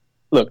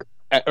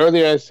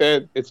 earlier I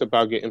said it's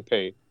about getting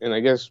paid, and I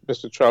guess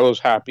Mr. Charlo's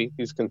happy.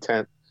 He's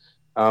content.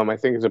 I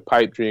think it's a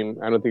pipe dream.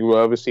 I don't think we'll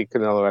ever see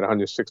Canelo at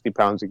 160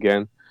 pounds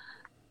again.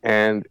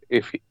 And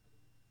if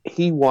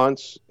he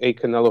wants a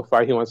Canelo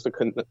fight, he wants to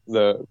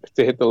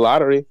hit the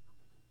lottery.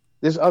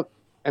 That's a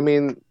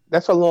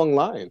long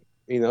line.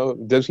 You know,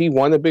 does he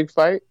want a big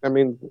fight? I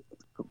mean,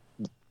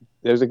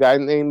 there's a guy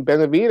named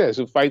Benavidez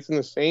who fights in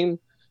the same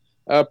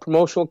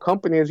promotional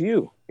company as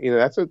you. You know,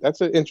 that's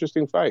an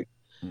interesting fight.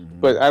 Mm-hmm.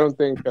 But I don't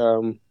think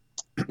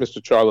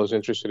Mr. Charlo's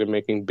interested in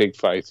making big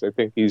fights. I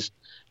think he's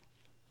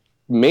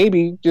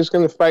maybe just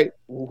going to fight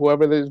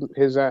whoever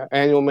his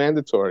annual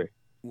mandatory.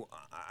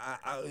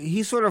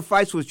 He sort of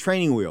fights with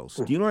training wheels.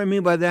 Do you know what I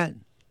mean by that?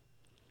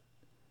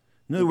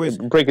 In other words,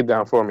 break it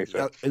down for me,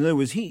 sir. In other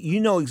words,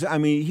 he's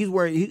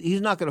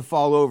not going to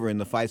fall over in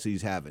the fights that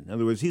he's having. In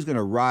other words, he's going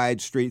to ride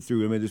straight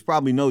through. I mean, there's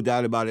probably no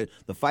doubt about it.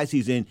 The fights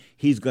he's in,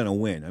 he's going to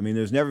win. I mean,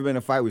 there's never been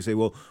a fight where you say,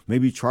 well,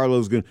 maybe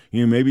Charlo's going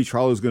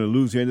to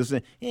lose here and this.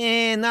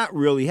 Not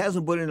really. He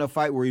hasn't put in a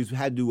fight where we've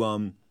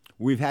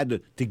had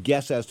to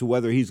guess as to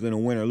whether he's going to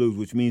win or lose,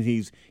 which means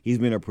he's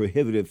been a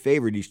prohibitive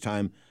favorite each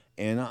time.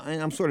 And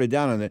I'm sort of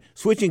down on that.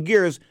 Switching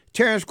gears,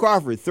 Terrence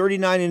Crawford,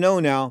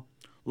 39-0 now.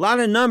 A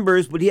lot of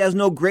numbers, but he has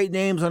no great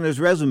names on his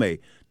resume.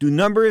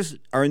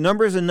 Are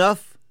numbers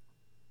enough?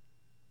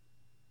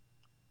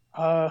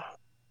 I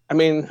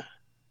think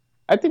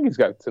he's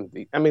got some.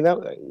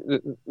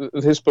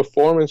 His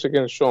performance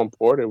against Sean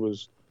Porter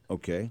was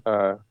okay.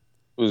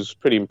 Was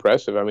pretty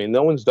impressive. I mean,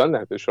 no one's done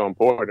that to Sean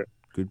Porter.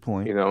 Good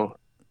point. You know,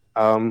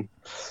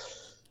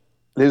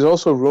 there's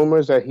also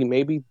rumors that he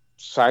may be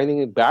signing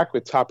it back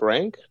with Top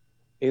Rank.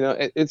 You know,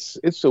 it's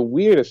a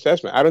weird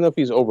assessment. I don't know if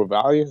he's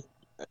overvaluing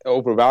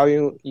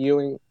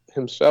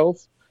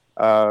himself.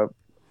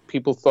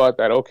 People thought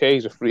that, okay,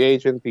 he's a free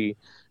agent, the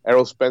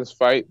Errol Spence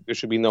fight, there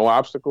should be no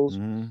obstacles.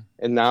 Mm-hmm.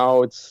 And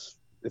now it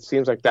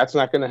seems like that's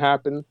not going to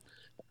happen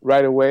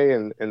right away.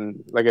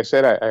 And like I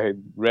said, I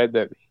had read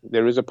that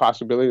there is a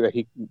possibility that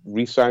he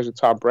re-signs with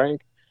Top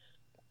Rank.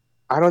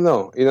 I don't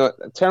know. You know,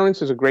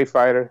 Terrence is a great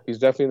fighter. He's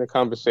definitely in the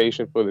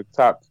conversation for the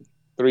top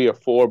 3 or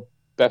 4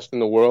 best in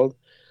the world.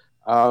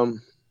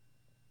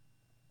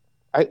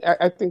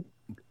 I think.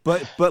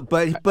 But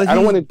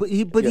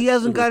he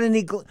hasn't got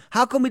any.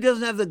 How come he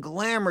doesn't have the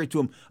glamour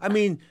to him? I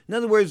mean, in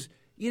other words,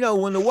 you know,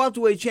 when the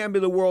welterweight champion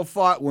of the world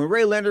fought, when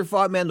Ray Leonard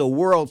fought, man, the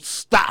world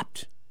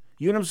stopped.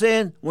 You know what I'm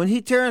saying?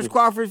 When Terrence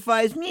Crawford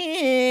fights,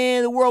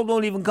 the world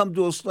don't even come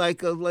to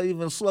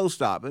even a slow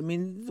stop. I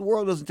mean, the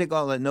world doesn't take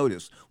all that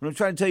notice. What I'm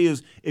trying to tell you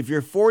is, if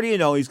you're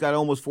 40-0, he's got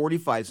almost 40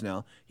 fights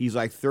now. He's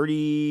like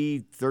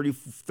 30,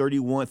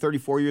 31,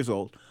 34 years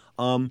old.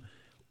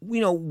 You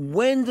know,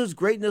 when does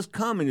greatness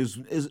come?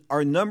 And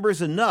are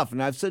numbers enough?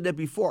 And I've said that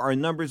before. Are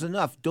numbers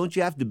enough? Don't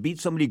you have to beat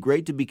somebody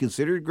great to be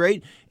considered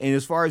great? And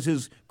as far as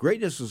his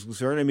greatness is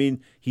concerned, I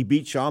mean, he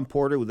beat Sean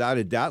Porter without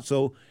a doubt.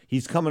 So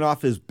he's coming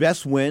off his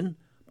best win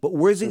But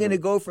where's he going to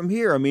go from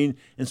here? I mean,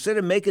 instead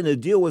of making a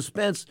deal with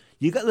Spence,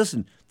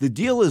 listen, the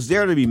deal is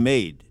there to be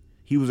made.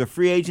 He was a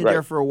free agent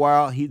there for a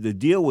while. The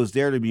deal was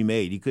there to be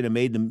made. He could have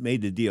made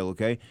the deal,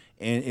 okay?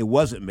 And it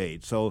wasn't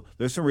made. So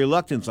there's some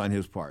reluctance on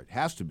his part.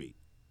 Has to be.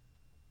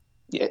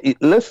 Yeah,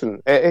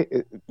 listen,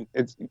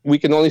 we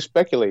can only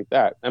speculate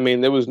that. I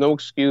mean, there was no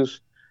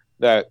excuse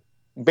that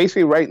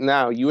basically right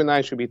now you and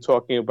I should be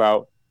talking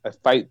about a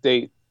fight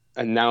date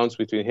announced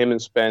between him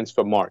and Spence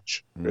for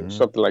March or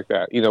something like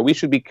that. You know, we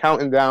should be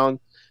counting down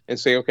and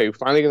say, okay, we're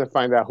finally going to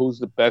find out who's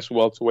the best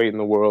welterweight in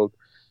the world.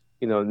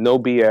 You know, no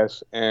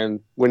BS,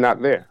 and we're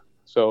not there.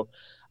 So,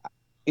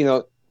 you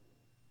know,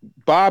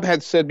 Bob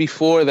had said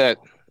before that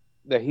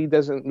he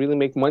doesn't really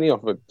make money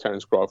off of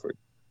Terence Crawford,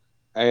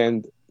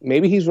 and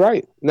maybe he's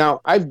right.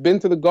 Now, I've been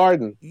to the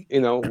Garden,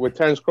 you know, where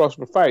Terence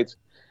Crawford fights,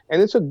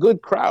 and it's a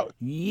good crowd.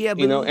 Yeah,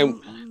 but you know,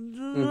 and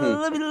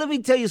let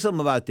me tell you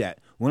something about that.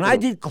 When I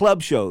did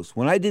club shows,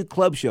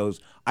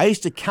 I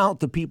used to count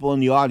the people in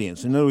the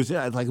audience. And there was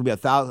like it'd be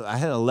 1,000. I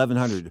had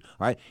 1,100,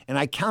 right? And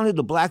I counted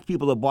the black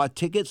people that bought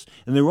tickets,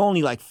 and there were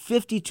only like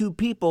 52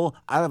 people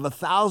out of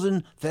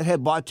 1,000 that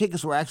had bought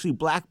tickets were actually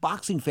black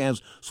boxing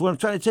fans. So what I'm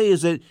trying to tell you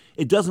is that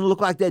it doesn't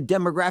look like that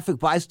demographic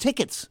buys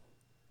tickets.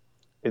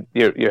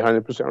 You're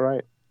 100%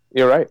 right.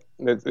 You're right.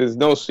 There's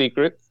no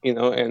secret, you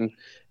know.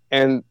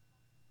 And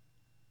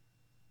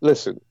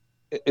listen,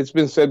 it's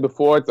been said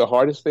before. The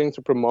hardest thing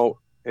to promote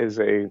is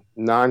a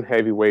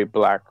non-heavyweight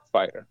black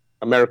fighter,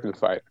 American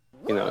fighter.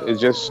 You know,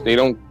 it's just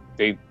black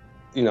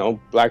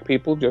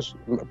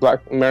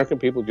American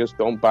people just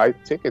don't buy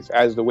tickets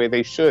as the way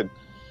they should,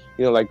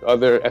 you know, like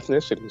other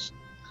ethnicities.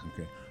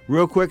 Okay.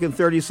 Real quick in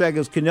 30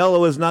 seconds,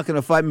 Canelo is not going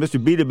to fight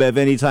Mr. Beterbiev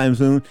anytime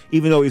soon,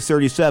 even though he's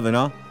 37,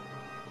 huh?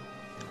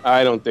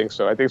 I don't think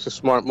so. I think it's a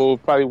smart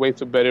move. Probably wait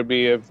till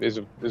Beterbiev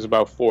is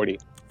about 40.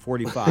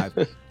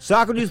 45.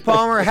 Socrates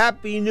Palmer,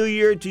 Happy New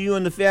Year to you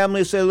and the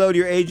family. Say hello to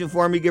your agent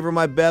for me. Give her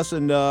my best.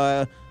 And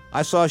I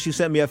saw she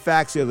sent me a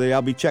fax the other day.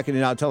 I'll be checking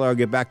it out. Tell her I'll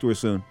get back to her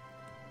soon.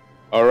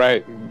 All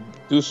right.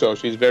 Do so.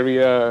 She's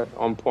very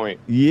on point.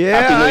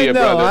 Yeah, Happy New Year,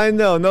 brother. I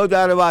know. No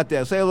doubt about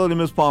that. Say hello to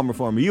Miss Palmer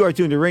for me. You are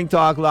tuned to Ring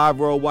Talk Live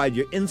Worldwide,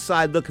 your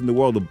inside look in the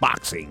world of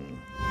boxing.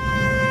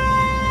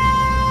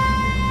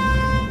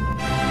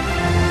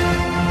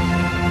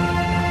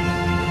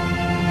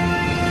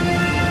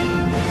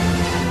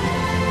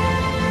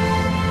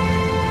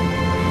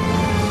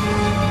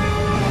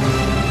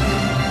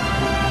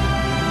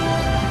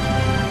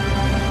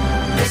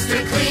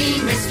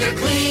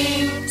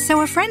 So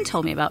a friend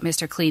told me about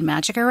Mr. Clean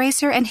Magic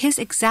Eraser, and his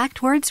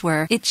exact words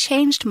were, "It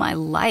changed my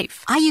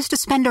life." I used to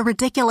spend a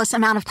ridiculous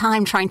amount of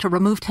time trying to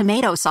remove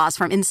tomato sauce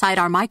from inside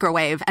our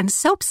microwave and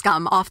soap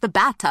scum off the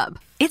bathtub.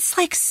 It's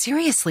like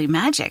seriously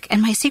magic,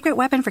 and my secret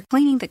weapon for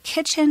cleaning the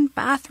kitchen,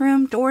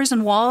 bathroom, doors,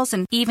 and walls,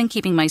 and even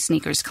keeping my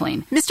sneakers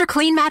clean. Mr.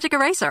 Clean Magic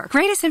Eraser.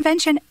 Greatest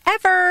invention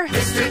ever.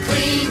 Mr.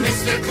 Clean,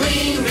 Mr.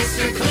 Clean,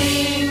 Mr.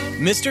 Clean.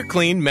 Mr.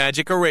 Clean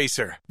Magic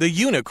Eraser, the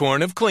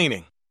unicorn of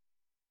cleaning.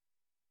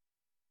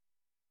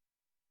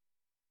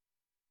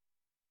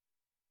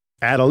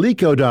 At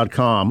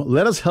Alico.com,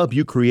 let us help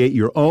you create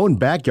your own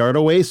backyard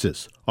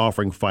oasis,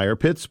 offering fire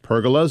pits,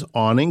 pergolas,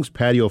 awnings,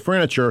 patio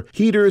furniture,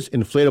 heaters,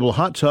 inflatable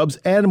hot tubs,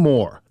 and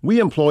more. We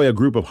employ a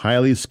group of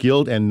highly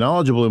skilled and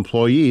knowledgeable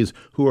employees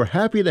who are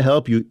happy to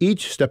help you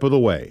each step of the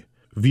way.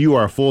 View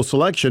our full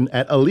selection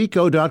at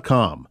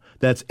Alico.com.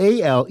 That's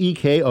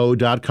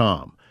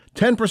ALEKO.com.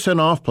 10%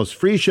 off plus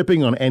free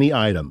shipping on any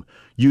item.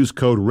 Use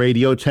code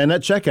RADIO10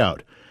 at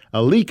checkout.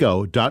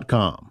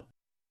 Alico.com.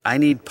 I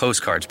need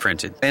postcards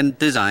printed and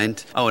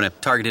designed. Oh, and a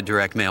targeted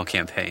direct mail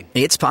campaign.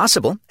 It's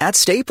possible at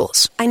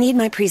Staples. I need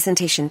my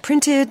presentation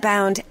printed,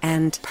 bound,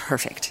 and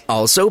perfect.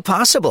 Also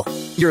possible.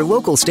 Your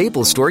local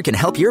Staples store can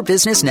help your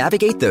business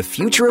navigate the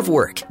future of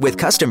work with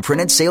custom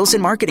printed sales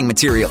and marketing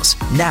materials.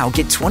 Now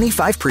get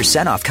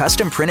 25% off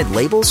custom printed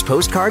labels,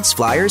 postcards,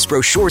 flyers,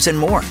 brochures, and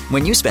more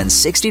when you spend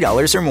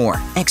 $60 or more.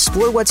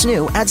 Explore what's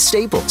new at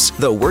Staples,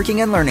 the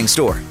working and learning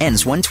store.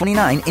 Ends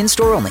 1/29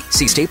 in-store only.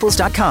 See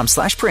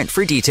staples.com/print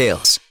for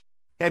details.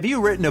 Have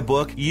you written a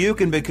book? You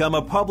can become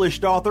a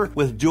published author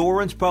with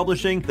Dorrance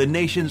Publishing, the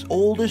nation's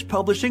oldest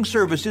publishing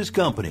services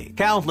company.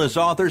 Countless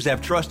authors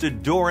have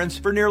trusted Dorrance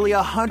for nearly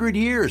 100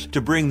 years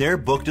to bring their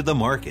book to the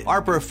market.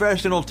 Our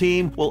professional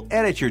team will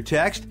edit your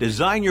text,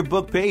 design your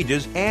book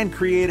pages, and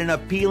create an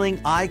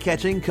appealing,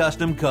 eye-catching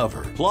custom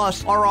cover.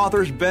 Plus, our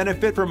authors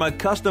benefit from a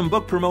custom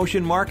book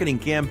promotion marketing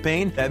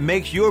campaign that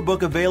makes your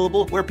book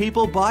available where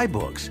people buy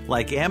books,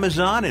 like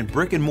Amazon and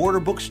brick-and-mortar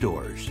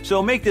bookstores.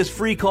 So make this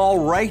free call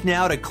right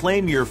now to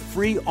claim your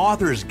free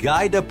author's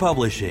guide to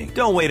publishing.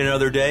 Don't wait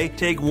another day.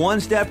 Take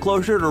one step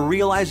closer to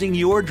realizing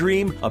your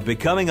dream of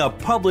becoming a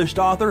published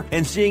author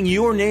and seeing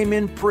your name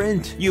in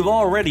print. You've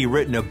already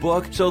written a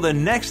book, so the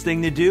next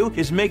thing to do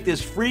is make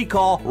this free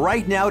call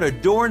right now to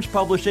Dorrance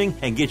Publishing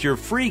and get your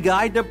free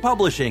guide to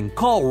publishing.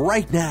 Call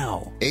right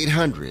now.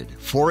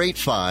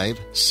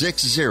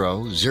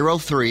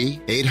 800-485-6003.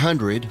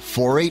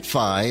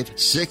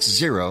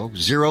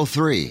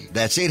 800-485-6003.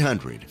 That's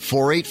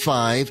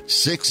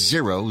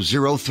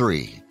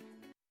 800-485-6003.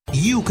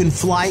 You can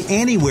fly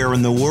anywhere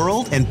in the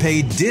world and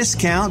pay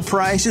discount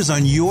prices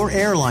on your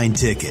airline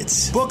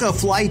tickets. Book a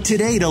flight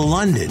today to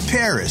London,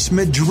 Paris,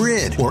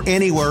 Madrid, or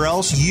anywhere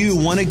else you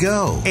want to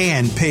go.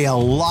 And pay a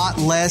lot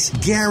less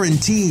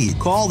guaranteed.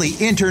 Call the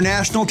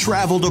International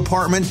Travel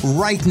Department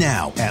right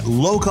now at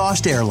Low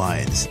Cost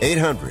Airlines.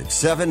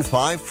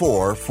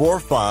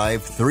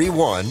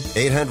 800-754-4531.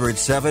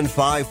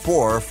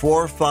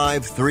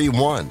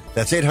 800-754-4531.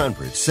 That's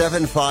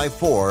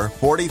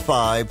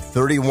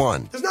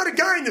 800-754-4531. There's not a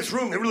guy in this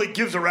room that really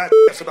gives a rat's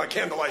ass about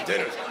candlelight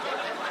dinners.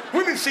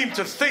 Women seem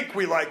to think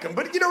we like them,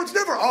 but it's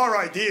never our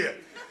idea.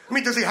 I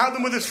mean, does he have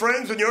them with his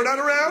friends when you're not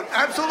around?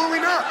 Absolutely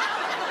not.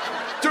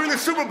 During the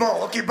Super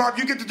Bowl, okay, Bob,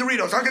 you get the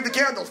Doritos, I'll get the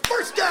candles.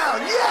 First down,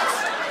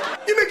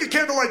 yes! You make a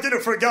candlelight dinner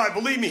for a guy,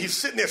 believe me, he's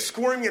sitting there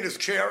squirming in his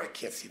chair. I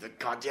can't see the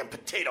goddamn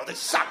potato, this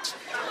sucks.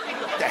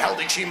 What the hell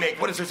did she make?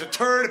 What is this, a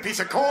turd, a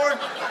piece of corn?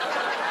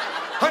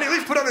 Honey, at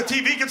least put on the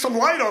TV, get some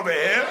light over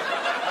here.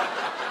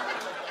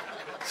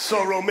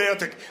 So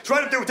romantic. It's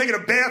right up there with taking a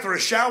bath or a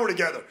shower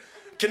together.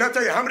 Cannot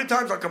tell you how many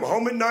times I'll come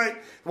home at night,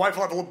 the wife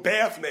will have a little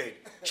bath made.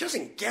 She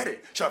doesn't get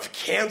it. She'll have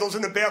candles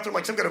in the bathroom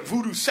like some kind of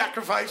voodoo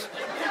sacrifice.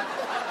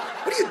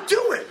 What are you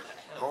doing?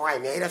 Oh, I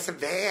made us a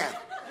bath.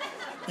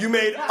 You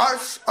made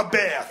us a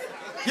bath.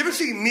 You ever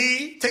see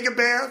me take a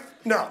bath?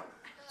 No,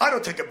 I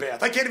don't take a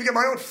bath. I can't even get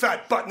my own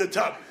fat butt in the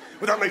tub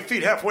without my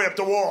feet halfway up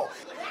the wall.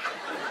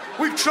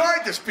 We've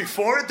tried this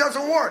before. It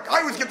doesn't work. I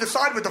always get the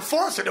side with the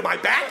faucet in my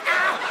back.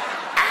 Ow!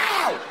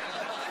 Ow!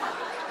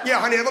 Yeah,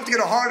 honey, I'd love to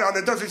get a hard on.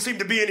 There doesn't seem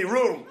to be any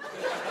room.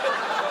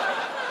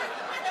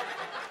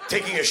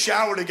 Taking a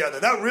shower together.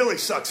 That really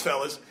sucks,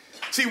 fellas.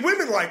 See,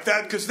 women like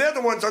that because they're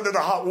the ones under the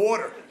hot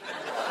water.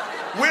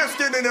 We're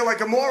standing there like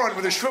a moron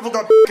with a shriveled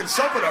up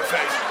soap in our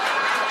face.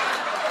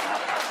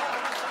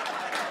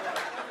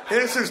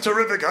 This is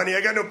terrific, honey.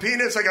 I got no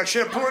penis. I got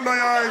shampoo in my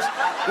eyes.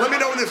 Let me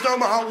know when there's no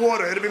more hot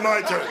water. It'll be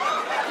my turn.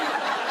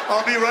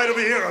 I'll be right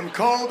over here. I'm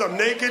cold. I'm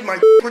naked. My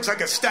looks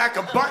like a stack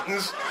of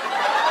buttons.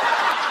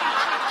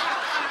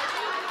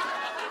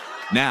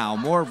 Now,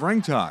 more of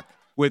Ring Talk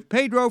with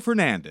Pedro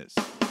Fernandez.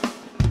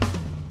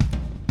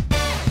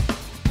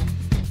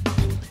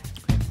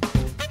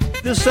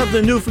 This is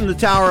something new from the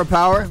Tower of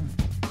Power.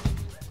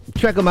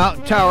 Check them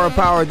out,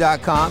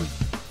 towerofpower.com.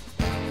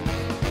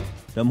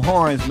 Them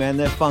horns, man,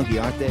 they're funky,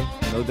 aren't they?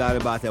 No doubt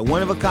about that.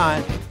 One of a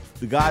kind.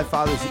 The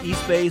Godfathers,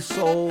 East Bay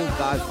Soul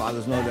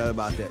Godfathers, no doubt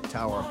about that.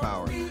 Tower of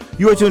Power.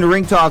 You are tuned to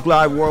Ring Talk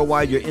Live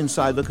Worldwide, your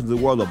inside look into the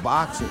world of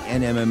boxing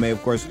and MMA.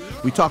 Of course,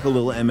 we talk a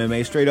little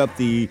MMA. Straight up,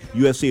 the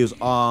UFC is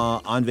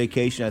on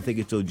vacation, I think,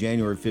 until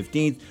January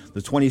 15th. The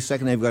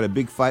 22nd, they've got a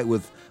big fight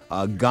with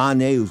Gane,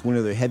 who's one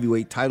of their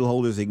heavyweight title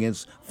holders,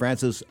 against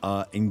Francis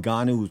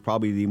Ngannou, who's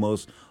probably the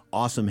most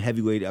awesome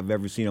heavyweight I've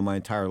ever seen in my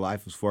entire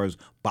life as far as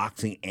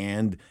boxing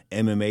and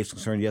MMA is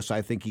concerned. Yes,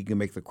 I think he can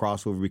make the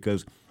crossover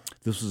because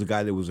this was a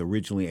guy that was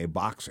originally a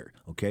boxer,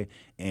 okay?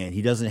 And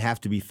he doesn't have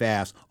to be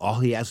fast. All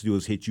he has to do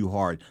is hit you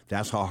hard.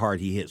 That's how hard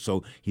he hits.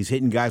 So he's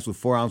hitting guys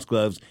with 4-ounce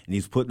gloves, and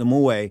he's putting them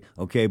away,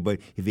 okay? But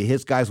if he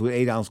hits guys with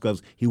 8-ounce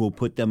gloves, he will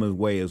put them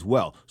away as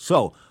well.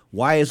 So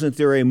why isn't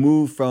there a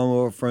move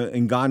from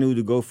Ngannou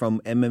to go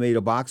from MMA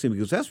to boxing?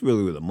 Because that's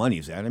really where the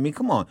money's at. I mean,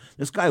 come on.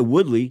 This guy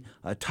Woodley,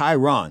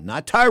 Tyron,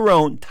 not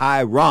Tyrone,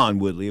 Tyron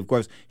Woodley. Of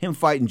course, him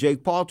fighting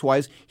Jake Paul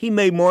twice, he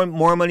made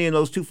more money in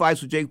those two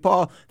fights with Jake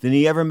Paul than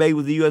he ever made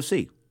with the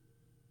UFC.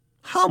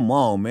 Come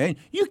on, man.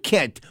 You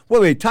can't.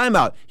 Wait, time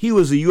out. He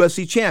was a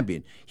UFC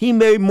champion. He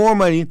made more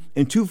money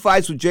in two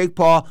fights with Jake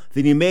Paul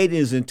than he made in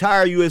his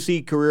entire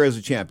UFC career as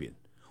a champion.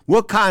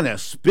 What kind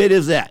of spit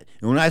is that?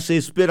 And when I say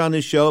spit on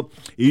this show,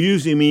 it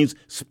usually means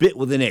spit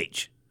with an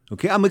H.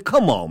 Okay? I mean,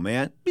 come on,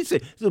 man.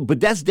 But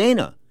that's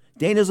Dana.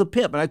 Dana's a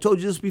pimp. And I told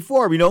you this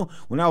before.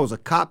 When I was a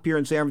cop here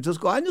in San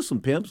Francisco, I knew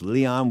some pimps.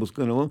 Leon was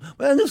one of them.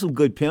 But I knew some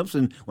good pimps.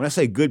 And when I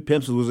say good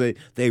pimps, it was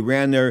they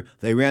ran their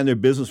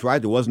business right.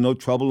 There wasn't no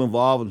trouble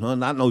involved.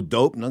 Not no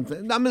dope.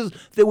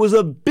 There was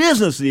a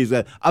business to these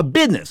guys. A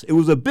business. It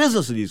was a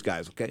business to these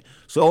guys, okay?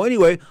 So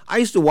anyway, I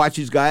used to watch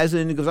these guys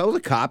because I was a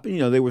cop.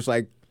 And, they was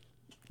like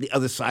the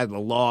other side of the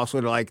law,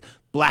 sort of like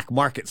black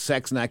market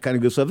sex and that kind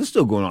of good stuff. It's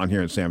still going on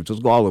here in San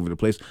Francisco, all over the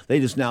place. They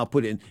just now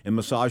put it in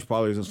massage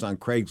parlors. It's on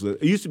Craigslist.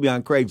 It used to be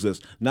on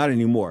Craigslist, not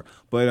anymore.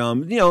 But,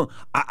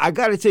 I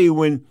got to tell you,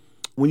 when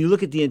you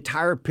look at the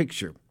entire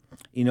picture,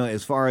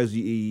 as far as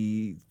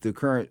the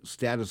current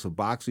status of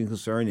boxing is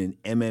concerned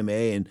and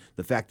MMA and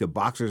the fact that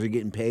boxers are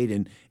getting paid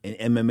and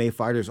MMA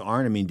fighters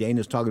aren't. I mean,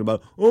 Dana's talking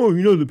about,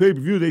 the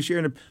pay-per-view, they share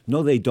in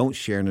no, they don't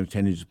share in the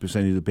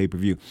percentage of the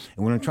pay-per-view.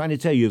 And what I'm trying to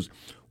tell you is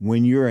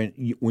when you're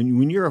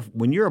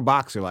a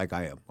boxer like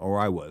I am or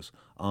I was,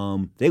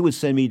 they would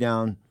send me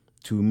down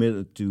to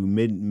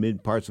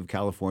mid parts of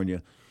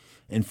California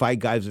and fight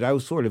guys that I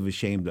was sort of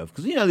ashamed of.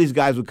 Because, these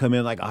guys would come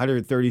in like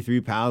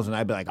 133 pounds and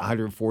I'd be like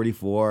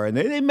 144, and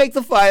they'd make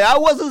the fight. I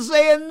wasn't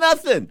saying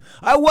nothing.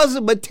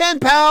 But 10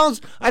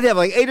 pounds, I'd have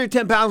like 8 or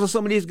 10 pounds of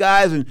some of these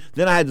guys, and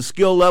then I had the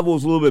skill level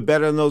was a little bit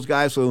better than those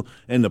guys,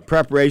 and the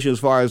preparation as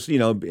far as,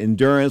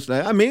 endurance.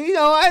 I mean,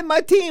 I had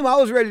my team. I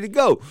was ready to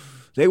go.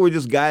 They were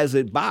just guys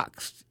that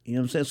boxed, You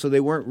know what I'm saying? So they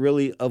weren't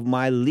really of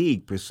my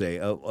league, per se,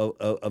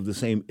 of the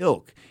same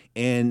ilk.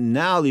 And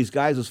now these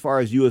guys, as far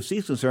as UFC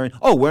is concerned,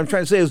 what I'm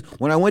trying to say is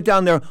when I went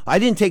down there, I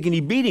didn't take any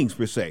beatings,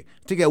 per se.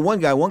 To get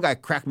one guy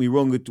cracked me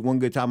one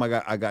good time.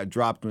 I got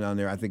dropped down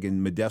there, I think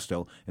in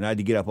Modesto, and I had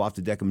to get up off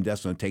the deck of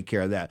Modesto and take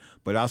care of that.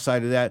 But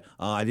outside of that,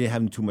 I didn't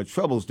have too much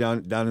troubles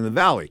down in the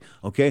valley,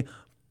 okay?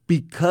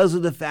 Because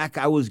of the fact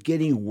I was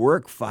getting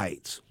work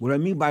fights. What I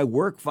mean by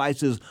work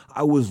fights is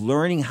I was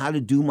learning how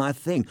to do my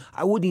thing.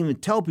 I wouldn't even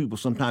tell people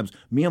sometimes.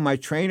 Me and my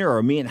trainer,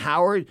 or me and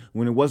Howard,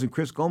 when it wasn't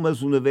Chris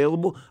Gomez was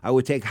available, I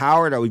would take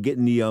Howard. I would get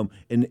in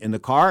the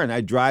car and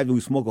I'd drive, and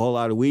we'd smoke a whole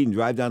lot of weed and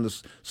drive down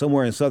to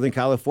somewhere in Southern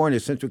California,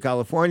 Central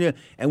California,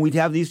 and we'd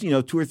have these 2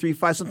 or 3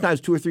 fights,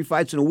 sometimes 2 or 3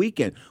 fights in a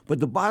weekend. But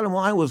the bottom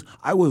line was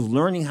I was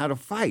learning how to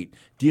fight,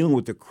 dealing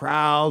with the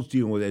crowds,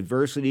 dealing with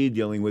adversity,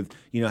 dealing with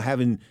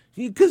having.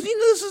 Because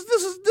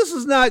this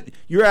is not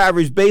your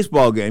average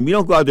baseball game. You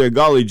don't go out there,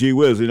 golly gee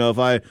whiz. If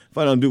I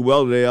don't do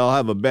well today, I'll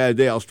have a bad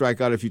day. I'll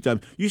strike out a few times.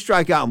 You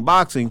strike out in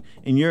boxing,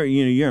 and you're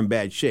in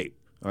bad shape.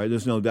 All right,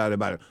 there's no doubt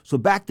about it. So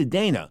back to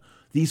Dana.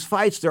 These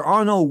fights, there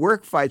are no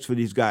work fights for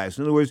these guys.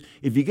 In other words,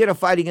 if you get a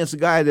fight against a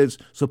guy that's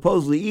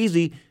supposedly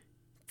easy,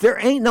 there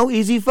ain't no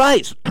easy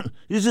fights.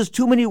 There's just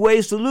too many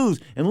ways to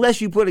lose.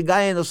 Unless you put a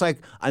guy in that's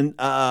like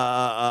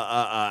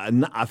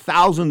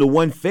 1,000 to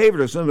 1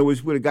 favorite or something. In other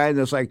words, you put a guy in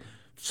that's like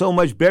so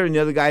much better than the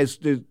other guys,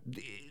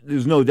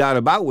 there's no doubt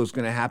about what's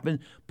going to happen,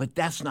 but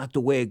that's not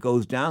the way it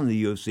goes down in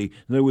the UFC.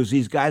 In other words,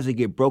 these guys that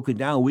get broken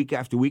down week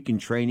after week in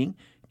training,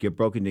 get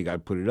broken, they got to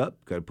put it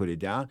up, got to put it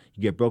down.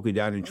 You get broken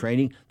down in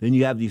training, then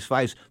you have these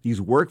fights,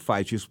 these work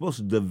fights. You're supposed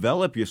to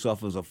develop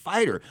yourself as a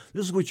fighter.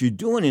 This is what you're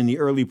doing in the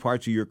early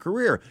parts of your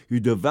career.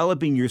 You're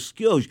developing your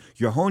skills.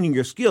 You're honing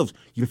your skills.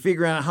 You're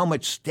figuring out how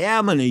much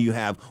stamina you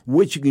have,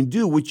 what you can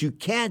do, what you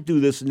can't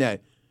do, this and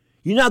that.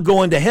 You're not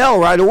going to hell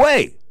right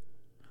away.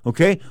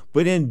 Okay?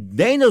 But in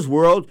Dana's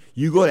world,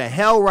 you go to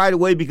hell right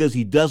away because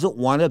he doesn't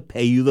want to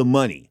pay you the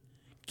money.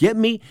 Get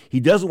me?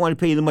 He doesn't want to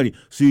pay you the money.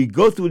 So you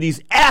go through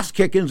these ass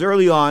kickings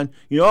early on.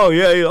 I'm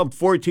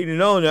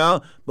 14-0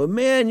 now. But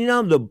man,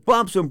 the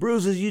bumps and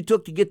bruises you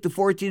took to get to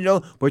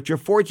 14-0, but you're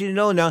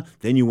 14-0 now.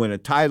 Then you win a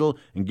title.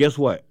 And guess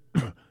what?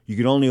 You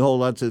can only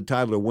hold on to the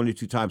title 1 or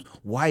 2 times.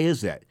 Why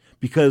is that?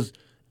 Because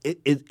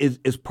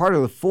it's part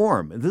of the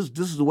form. This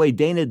is the way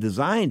Dana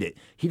designed it.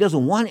 He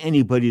doesn't want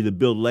anybody to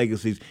build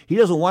legacies. He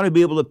doesn't want to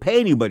be able to pay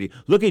anybody.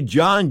 Look at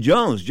John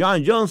Jones.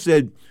 John Jones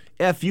said,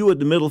 F you at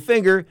the middle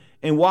finger,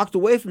 and walked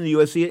away from the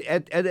UFC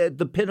at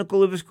the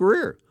pinnacle of his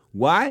career.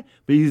 Why?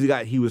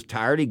 Because he was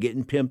tired of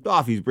getting pimped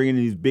off. He's bringing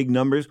in these big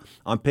numbers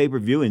on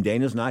pay-per-view, and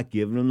Dana's not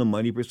giving him the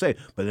money per se.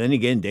 But then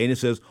again, Dana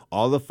says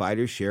all the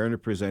fighters share in a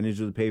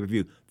percentage of the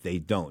pay-per-view. They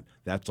don't.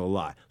 That's a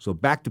lie. So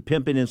back to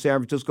pimping in San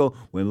Francisco,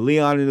 when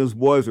Leon and his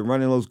boys were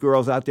running those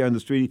girls out there on the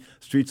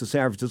streets of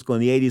San Francisco in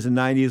the 80s and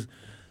 90s,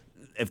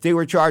 if they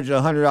were charging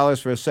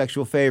 $100 for a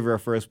sexual favor or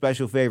for a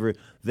special favor,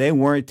 they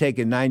weren't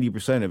taking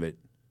 90% of it.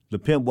 The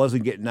pimp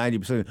wasn't getting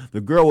 90%.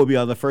 The girl will be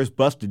on the first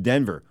bus to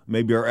Denver,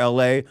 maybe or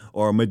L.A.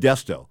 or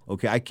Modesto.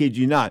 Okay, I kid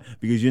you not,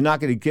 because you're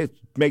not going to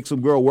make some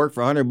girl work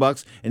for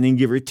 $100 and then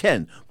give her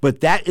 10.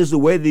 But that is the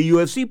way the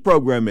UFC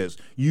program is.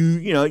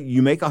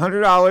 You make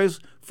 $100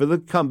 for the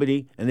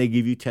company and they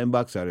give you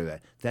 $10 out of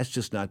that. That's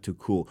just not too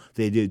cool.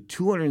 They did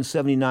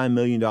 $279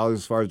 million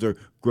as far as their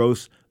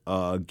gross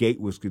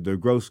their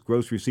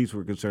gross receipts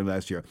were concerned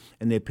last year,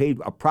 and they paid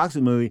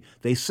approximately,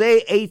 they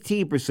say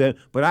 18%,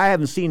 but I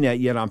haven't seen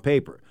that yet on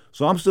paper.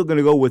 So I'm still going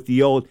to go with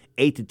the old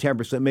 8 to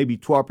 10%, maybe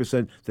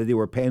 12% that they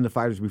were paying the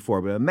fighters before.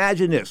 But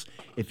imagine this.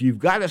 If you've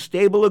got a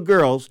stable of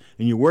girls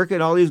and you're working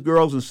all these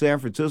girls in San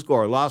Francisco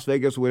or Las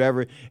Vegas or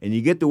whatever, and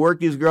you get to work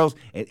these girls,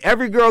 and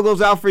every girl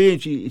goes out for you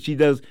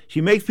and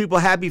she makes people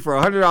happy for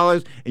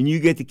 $100 and you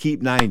get to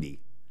keep 90.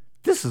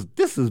 This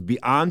is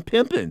beyond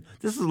pimping.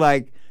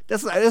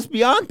 That's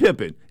beyond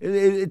pimping.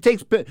 It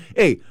takes.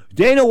 Hey,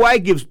 Dana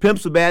White gives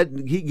pimps a bad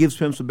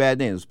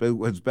name. That's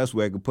the best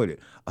way I could put it.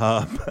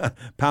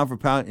 Pound for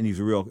pound, and he's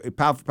a real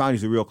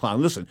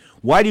clown. Listen,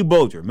 Whitey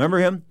Bulger, remember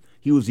him?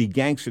 He was the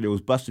gangster that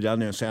was busted down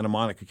there in Santa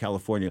Monica,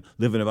 California,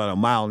 living about a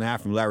mile and a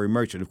half from Larry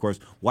Merchant. Of course,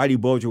 Whitey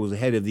Bulger was the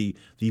head of the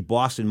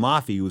Boston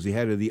Mafia. He was the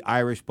head of the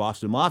Irish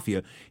Boston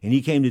Mafia, and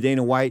he came to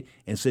Dana White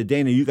and said,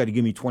 "Dana, you got to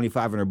give me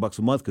 $2,500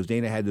 a month," because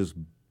Dana had this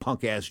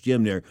punk-ass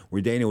gym there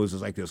where Dana was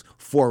just like this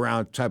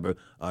 4-round type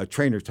of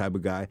trainer type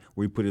of guy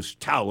where he put his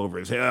towel over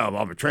his head. "Oh,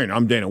 I'm a trainer.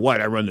 I'm Dana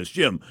White. I run this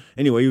gym."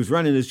 Anyway, he was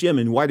running this gym,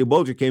 and Whitey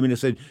Bulger came in and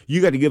said,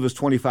 "You got to give us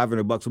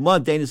 $2,500 a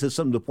month." Dana said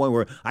something to the point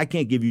where, "I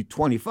can't give you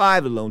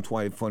 25, let alone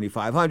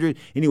 2,500.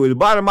 Anyway, the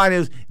bottom line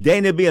is,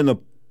 Dana, being the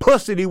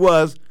puss that he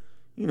was,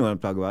 you know what I'm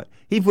talking about,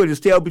 he put his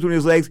tail between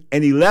his legs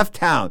and he left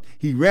town.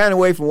 He ran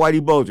away from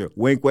Whitey Bulger.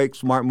 Wink, wink,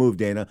 smart move,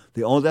 Dana.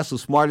 That's the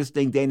smartest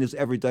thing Dana's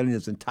ever done in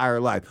his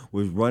entire life,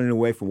 was running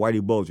away from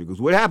Whitey Bulger.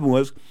 Because what happened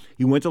was,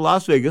 he went to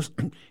Las Vegas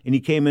and he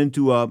came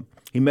into,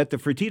 he met the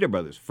Fertitta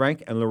brothers,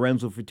 Frank and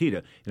Lorenzo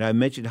Fertitta. And I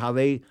mentioned how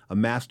they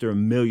amassed their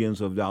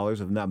millions of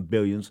dollars, if not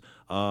billions.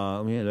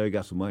 They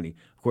got some money.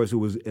 Of Of course, it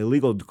was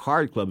illegal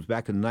card clubs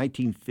back in the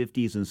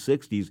 1950s and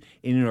 60s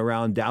in and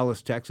around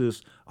Dallas,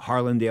 Texas,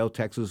 Harlandale,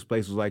 Texas,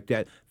 places like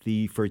that.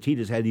 The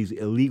Fertittas had these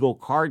illegal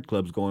card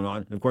clubs going on.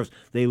 And of course,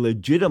 they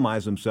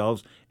legitimized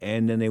themselves,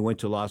 and then they went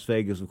to Las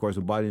Vegas, of course,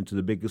 and bought into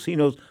the big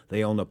casinos.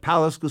 They owned the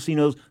Palace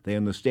casinos, they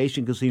owned the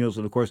Station casinos,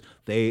 and of course,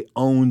 they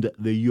owned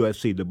the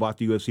UFC. They bought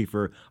the UFC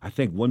for, I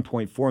think,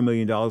 $1.4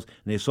 million, and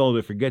they sold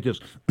it, forget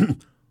this,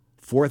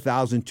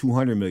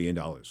 $4,200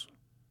 million.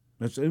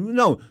 That's,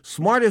 no,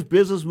 smartest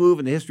business move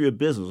in the history of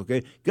business,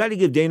 okay? Got to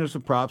give Dana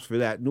some props for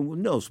that.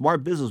 No,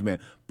 smart businessman.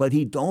 But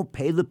he don't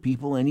pay the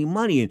people any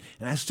money.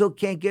 And I still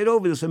can't get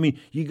over this. I mean,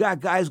 you got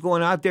guys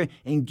going out there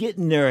and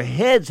getting their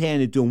heads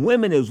handed to them.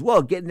 Women as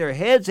well, getting their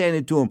heads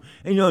handed to them.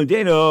 And,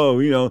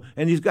 Dana,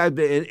 and these guys,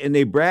 and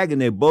they brag and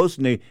they boast,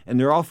 and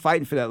they're all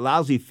fighting for that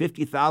lousy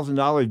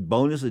 $50,000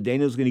 bonus that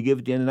Dana's going to give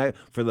at the end of the night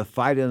for the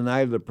fight of the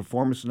night or the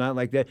performance of the night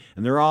like that.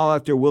 And they're all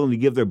out there willing to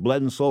give their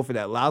blood and soul for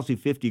that lousy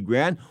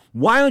 $50,000.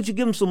 Why don't you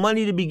give them some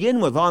money to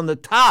begin with on the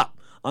top?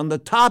 On the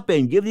top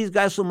end. Give these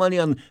guys some money,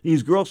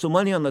 these girls some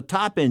money on the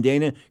top end,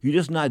 Dana. You're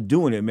just not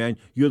doing it, man.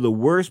 You're the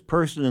worst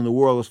person in the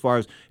world as far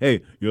as,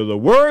 hey, you're the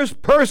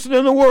worst person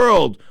in the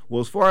world.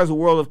 Well, as far as the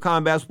world of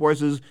combat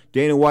sports is,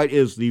 Dana White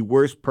is the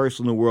worst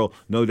person in the world,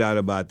 no doubt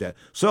about that.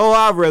 So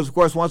Alvarez, of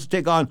course, wants to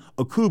take on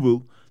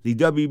Okubu, the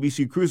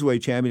WBC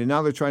Cruiserweight champion, and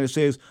now they're trying to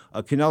say,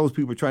 Canelo's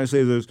people are trying to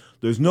say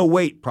there's no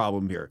weight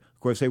problem here.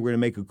 Of course, they were going to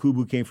make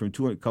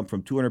Okubu come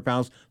from 200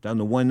 pounds down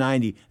to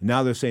 190, and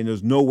now they're saying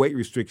there's no weight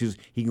restrictions.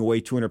 He can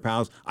weigh 200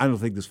 pounds. I don't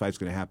think this fight's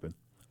going to happen.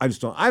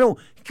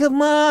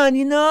 Come on,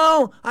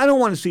 I don't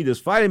want to see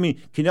this fight. I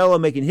mean, Canelo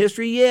making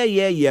history,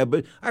 yeah,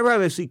 but I'd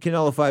rather see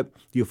Canelo fight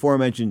the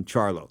aforementioned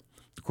Charlo.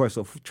 Of course,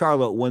 so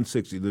Charlo at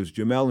 160. There's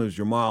Jamel and there's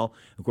Jamal.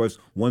 Of course,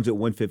 one's at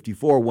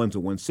 154, one's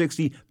at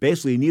 160.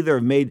 Basically, neither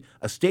have made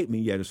a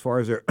statement yet as far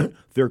as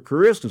their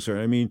career is concerned.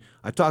 I mean,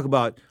 I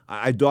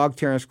dog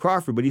Terrence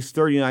Crawford, but he's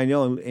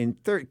 39-0, and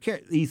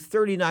he's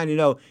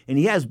 39-0, and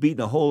he has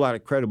beaten a whole lot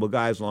of credible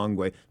guys along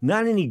the way.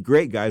 Not any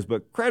great guys,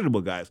 but credible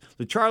guys.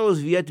 The Charlos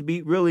have yet to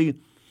beat really.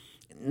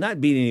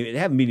 Haven't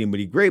beat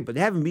anybody great, but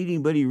they haven't beat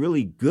anybody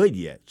really good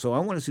yet. So I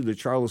want to see the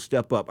Charlos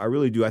step up. I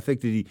really do. I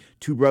think that the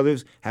two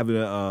brothers having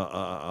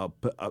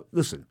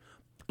listen,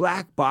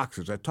 black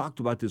boxers. I talked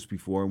about this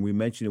before, and we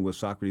mentioned it with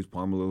Socrates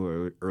Palmer a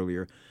little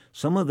earlier.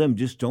 Some of them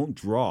just don't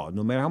draw.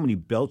 No matter how many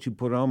belts you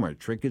put on them or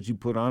trinkets you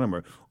put on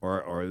them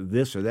or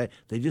this or that,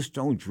 they just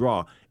don't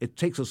draw. It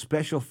takes a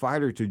special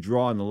fighter to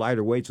draw in the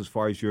lighter weights as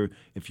far as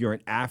if you're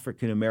an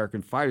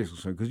African-American fighter is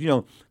concerned.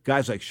 Because,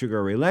 guys like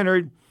Sugar Ray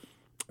Leonard,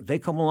 they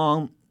come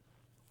along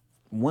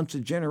once a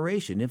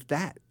generation, if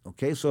that.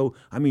 Okay, so,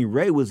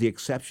 Ray was the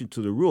exception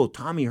to the rule.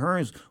 Tommy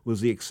Hearns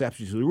was the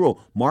exception to the rule.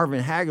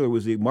 Marvin Hagler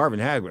was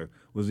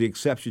the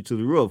exception to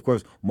the rule. Of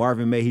course,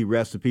 Marvin, may he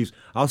rest in peace.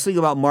 I was thinking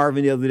about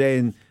Marvin the other day,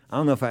 and I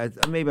don't know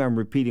if maybe I'm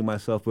repeating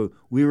myself, but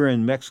we were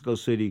in Mexico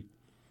City,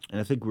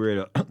 and I think we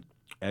were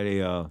at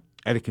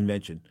a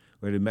convention.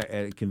 We were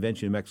at a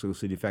convention in Mexico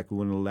City. In fact,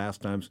 one of the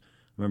last times,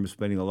 I remember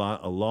spending a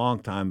long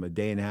time, a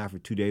day and a half or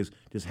 2 days,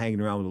 just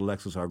hanging around with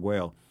Alexis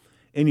Arguello.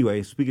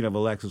 Anyway, speaking of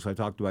Alexis, I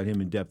talked about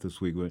him in depth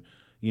this week. But,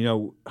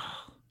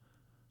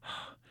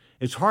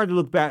 it's hard to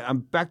look back. I'm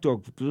back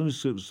to, let me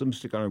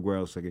stick on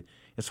Arguello a second.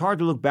 It's hard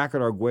to look back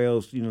at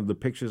Arguello's, the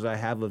pictures I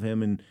have of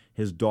him and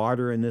his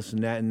daughter and this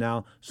and that. And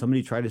now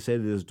somebody tried to say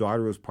that his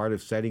daughter was part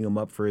of setting him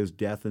up for his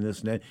death and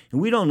this and that.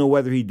 And we don't know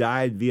whether he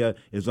died via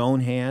his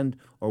own hand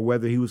or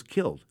whether he was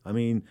killed.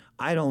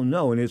 I don't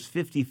know. And it's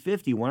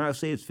 50-50. Why not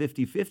say it's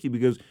 50-50?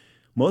 Because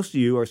most of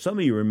you, or some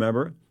of you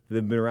remember, that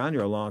have been around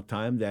here a long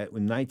time, that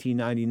in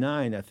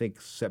 1999, I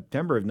think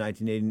September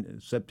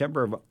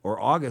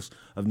or August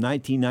of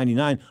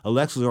 1999,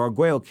 Alexis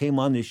Arguello came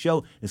on this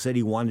show and said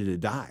he wanted to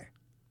die.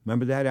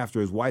 Remember that?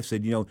 After his wife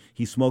said,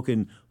 he's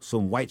smoking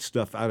some white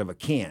stuff out of a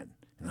can.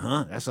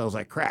 That sounds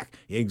like crack.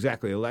 Yeah,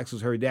 exactly.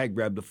 Alexis heard that,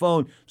 grabbed the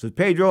phone, said,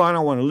 Pedro, I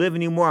don't want to live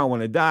anymore. I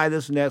want to die,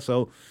 this and that.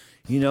 So,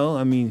 he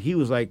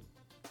was like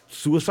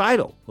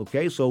suicidal.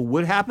 Okay, so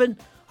what happened?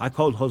 I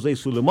called Jose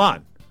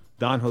Suleiman.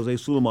 Don Jose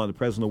Suleiman, the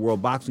president of the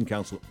World Boxing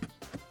Council.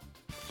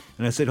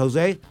 And I said,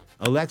 Jose,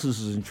 Alexis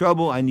is in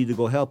trouble. I need to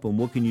go help him.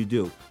 What can you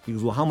do? He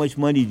goes, well, how much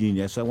money do you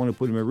need? I said, I want to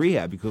put him in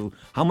rehab. He goes,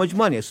 how much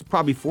money? I said,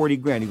 probably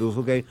 $40,000. He goes,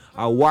 okay,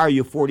 I'll wire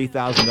you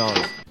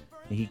 $40,000.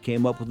 And he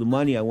came up with the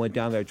money. I went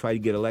down there, I tried to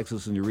get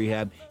Alexis into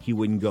rehab. He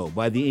wouldn't go.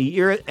 By the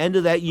end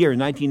of that year,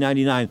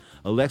 1999,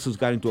 Alexis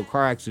got into a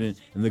car accident,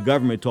 and the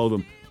government told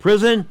him,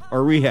 prison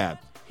or rehab.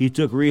 He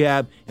took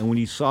rehab, and when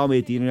he saw me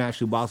at the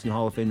International Boxing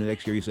Hall of Fame the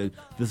next year, he said,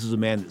 this is a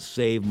man that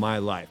saved my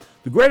life.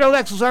 The great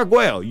Alexis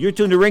Arguello. You're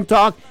tuned to Ring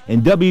Talk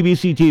and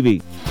WBC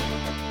TV.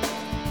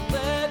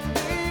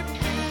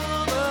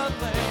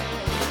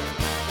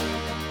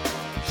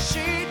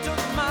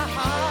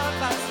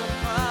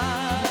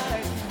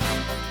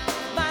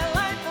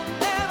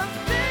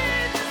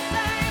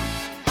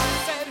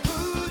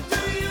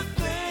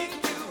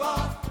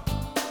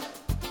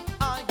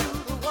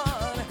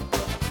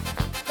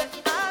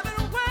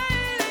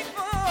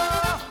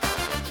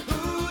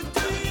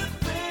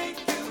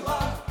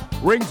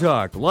 Ring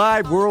Talk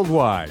Live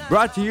Worldwide,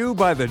 brought to you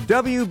by the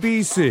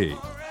WBC,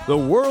 the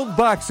World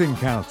Boxing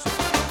Council.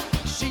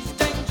 She's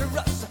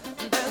dangerous,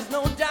 there's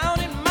no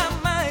doubt in my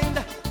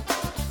mind.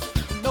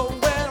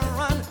 Nowhere to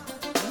run,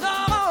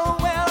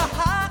 nowhere to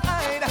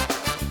hide.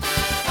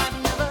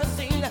 I've never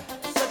seen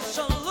such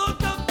a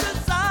look of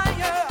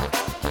desire.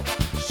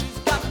 She's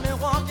got me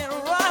walking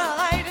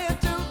right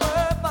into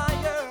her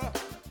fire.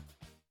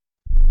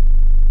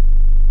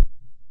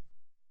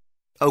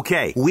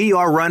 Okay, we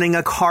are running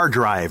a car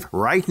drive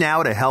right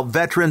now to help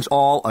veterans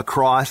all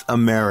across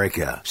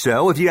America.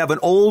 So if you have an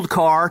old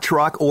car,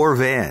 truck, or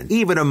van,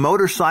 even a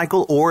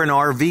motorcycle or an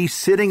RV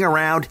sitting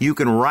around, you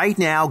can right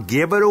now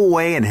give it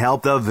away and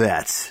help the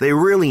vets. They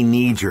really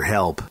need your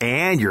help.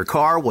 And your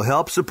car will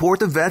help support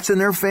the vets and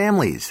their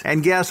families.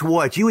 And guess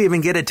what? You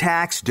even get a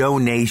tax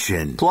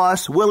donation.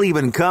 Plus, we'll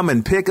even come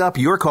and pick up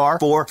your car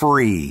for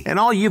free. And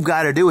all you've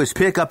got to do is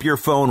pick up your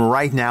phone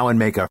right now and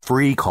make a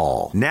free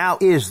call. Now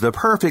is the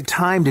perfect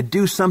time to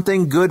do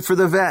something good for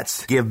the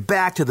vets. Give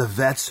back to the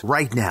vets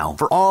right now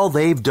for all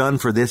they've done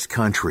for this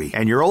country.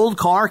 And your old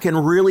car can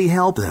really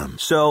help them.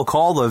 So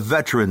call the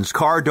Veterans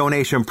Car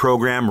Donation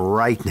Program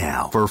right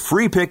now for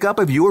free pickup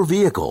of your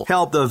vehicle.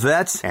 Help the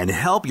vets and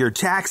help your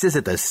taxes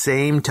at the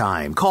same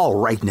time. Call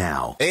right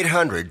now.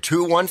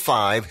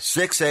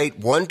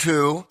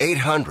 800-215-6812.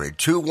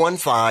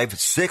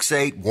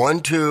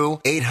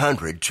 800-215-6812.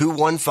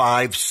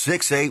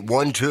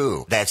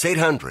 800-215-6812. That's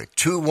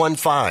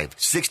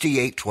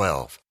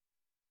 800-215-6812.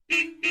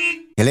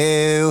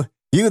 Hello?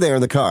 You there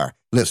in the car.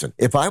 Listen,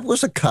 if I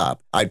was a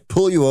cop, I'd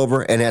pull you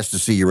over and ask to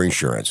see your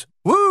insurance.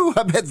 Woo!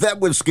 I bet that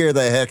would scare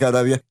the heck out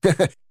of you.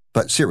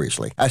 But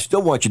seriously, I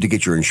still want you to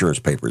get your insurance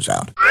papers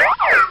out.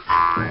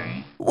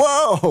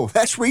 Whoa!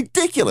 That's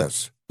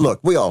ridiculous. Look,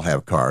 we all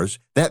have cars.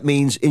 That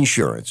means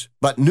insurance.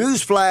 But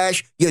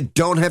newsflash, you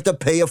don't have to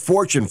pay a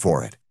fortune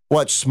for it.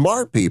 What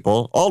smart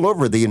people all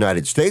over the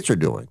United States are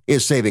doing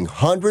is saving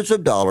hundreds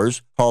of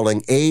dollars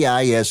calling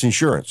AIS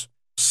Insurance.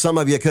 Some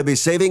of you could be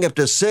saving up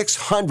to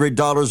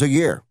 $600 a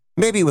year.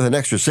 Maybe with an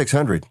extra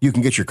 $600, you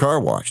can get your car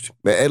washed,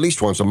 at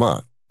least once a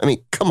month. I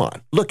mean, come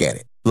on, look at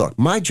it. Look,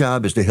 my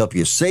job is to help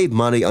you save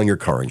money on your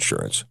car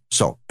insurance.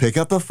 So pick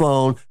up the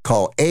phone,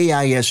 call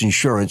AIS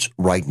Insurance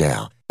right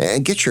now,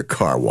 and get your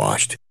car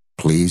washed,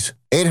 please.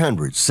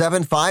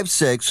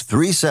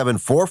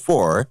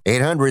 800-756-3744.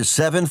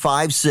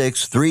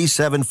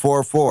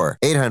 800-756-3744.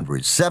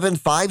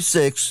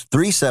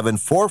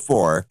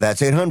 800-756-3744.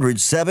 That's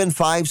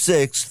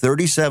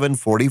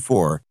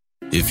 800-756-3744.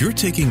 If you're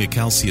taking a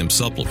calcium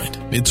supplement,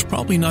 it's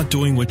probably not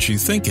doing what you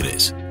think it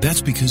is.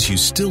 That's because you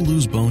still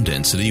lose bone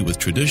density with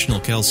traditional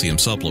calcium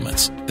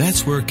supplements.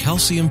 That's where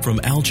calcium from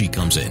algae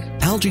comes in.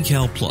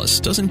 AlgaeCal Plus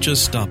doesn't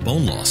just stop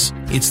bone loss.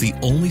 It's the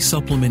only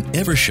supplement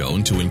ever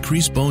shown to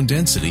increase bone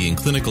density in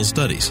clinical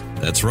studies.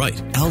 That's right.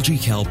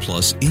 AlgaeCal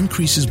Plus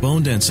increases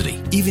bone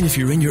density, even if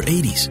you're in your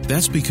 80s.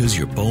 That's because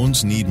your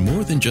bones need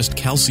more than just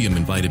calcium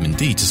and vitamin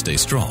D to stay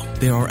strong.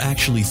 There are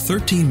actually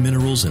 13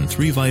 minerals and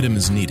 3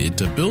 vitamins needed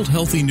to build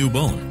healthy new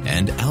bone.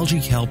 And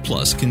AlgaeCal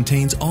Plus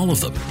contains all of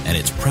them, and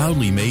it's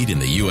proudly made in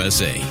the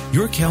USA.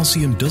 Your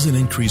calcium doesn't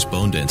increase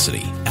bone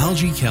density.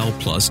 AlgaeCal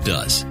Plus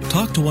does.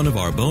 Talk to one of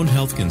our bone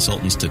health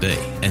consultants today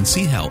and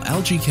see how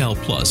AlgaeCal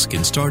Plus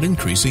can start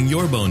increasing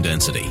your bone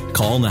density.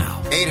 Call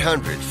now.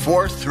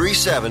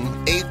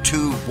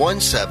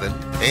 800-437-8217.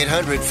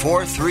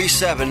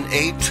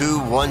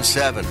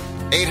 800-437-8217.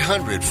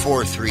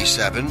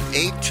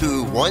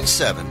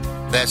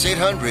 800-437-8217. That's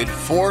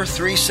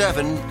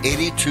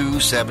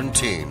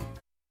 800-437-8217.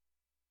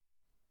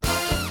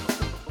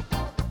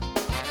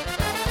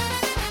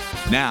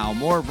 Now,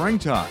 more of Ring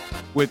Talk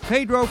with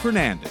Pedro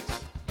Fernandez.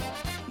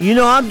 You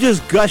know, I'm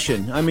just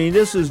gushing. I mean,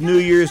 this is New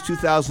Year's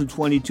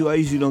 2022. I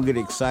usually don't get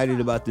excited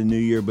about the new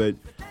year, but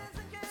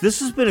this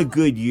has been a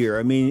good year.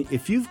 I mean,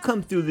 if you've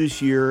come through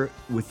this year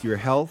with your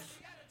health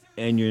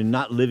and you're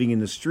not living in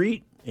the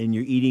street and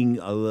you're eating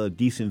a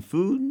decent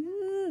food,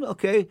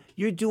 okay,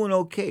 you're doing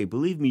okay.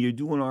 Believe me, you're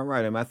doing all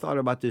right. I mean, I thought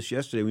about this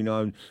yesterday. You know,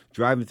 I'm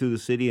driving through the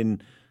city,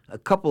 and a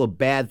couple of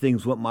bad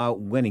things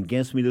went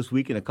against me this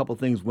week, and a couple of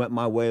things went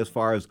my way as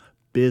far as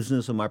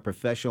business and my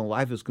professional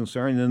life is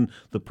concerned, and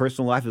the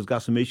personal life has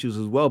got some issues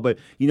as well. But,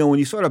 you know, when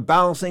you sort of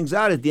balance things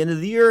out at the end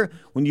of the year,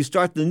 when you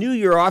start the new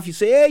year off, you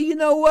say, hey, you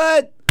know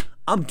what?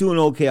 I'm doing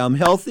okay. I'm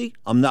healthy.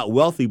 I'm not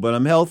wealthy, but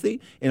I'm healthy,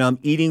 and I'm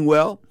eating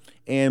well.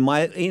 And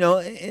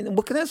and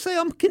what can I say?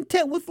 I'm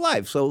content with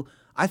life. So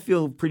I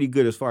feel pretty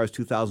good as far as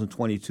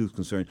 2022 is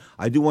concerned.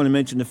 I do want to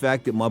mention the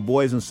fact that my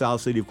boys in South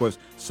City, of course,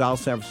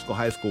 South San Francisco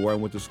High School, where I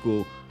went to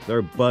school,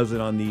 they're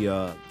buzzing on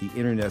the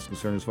internet is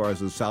concerned as far as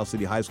the South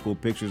City High School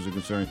pictures are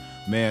concerned.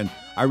 Man,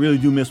 I really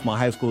do miss my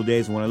high school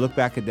days. And when I look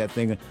back at that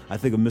thing, I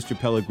think of Mr.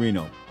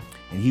 Pellegrino.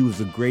 And he was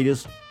the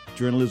greatest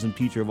journalism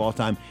teacher of all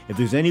time. If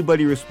there's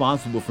anybody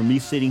responsible for me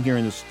sitting here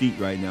in the seat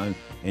right now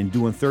and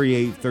doing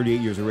 38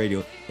 years of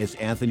radio, it's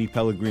Anthony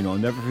Pellegrino. I'll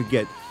never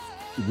forget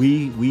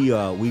we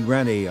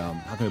ran a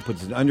how can I put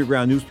this, an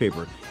underground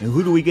newspaper, and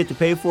who do we get to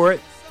pay for it?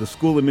 The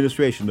school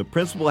administration. The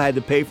principal had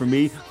to pay for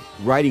me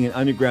writing an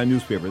underground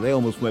newspaper. They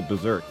almost went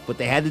berserk, but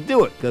they had to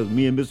do it because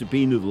me and Mr.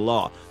 P knew the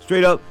law.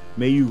 Straight up,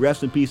 may you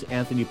rest in peace,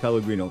 Anthony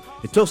Pellegrino.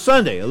 Until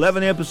Sunday,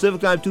 11 a.m. Pacific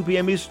Time, 2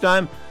 p.m. Eastern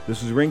Time,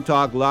 this is Ring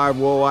Talk Live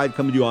Worldwide,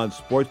 coming to you on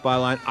Sports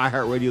Byline,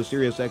 iHeartRadio,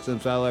 Sirius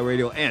XM Satellite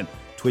Radio, and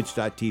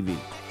Twitch.tv.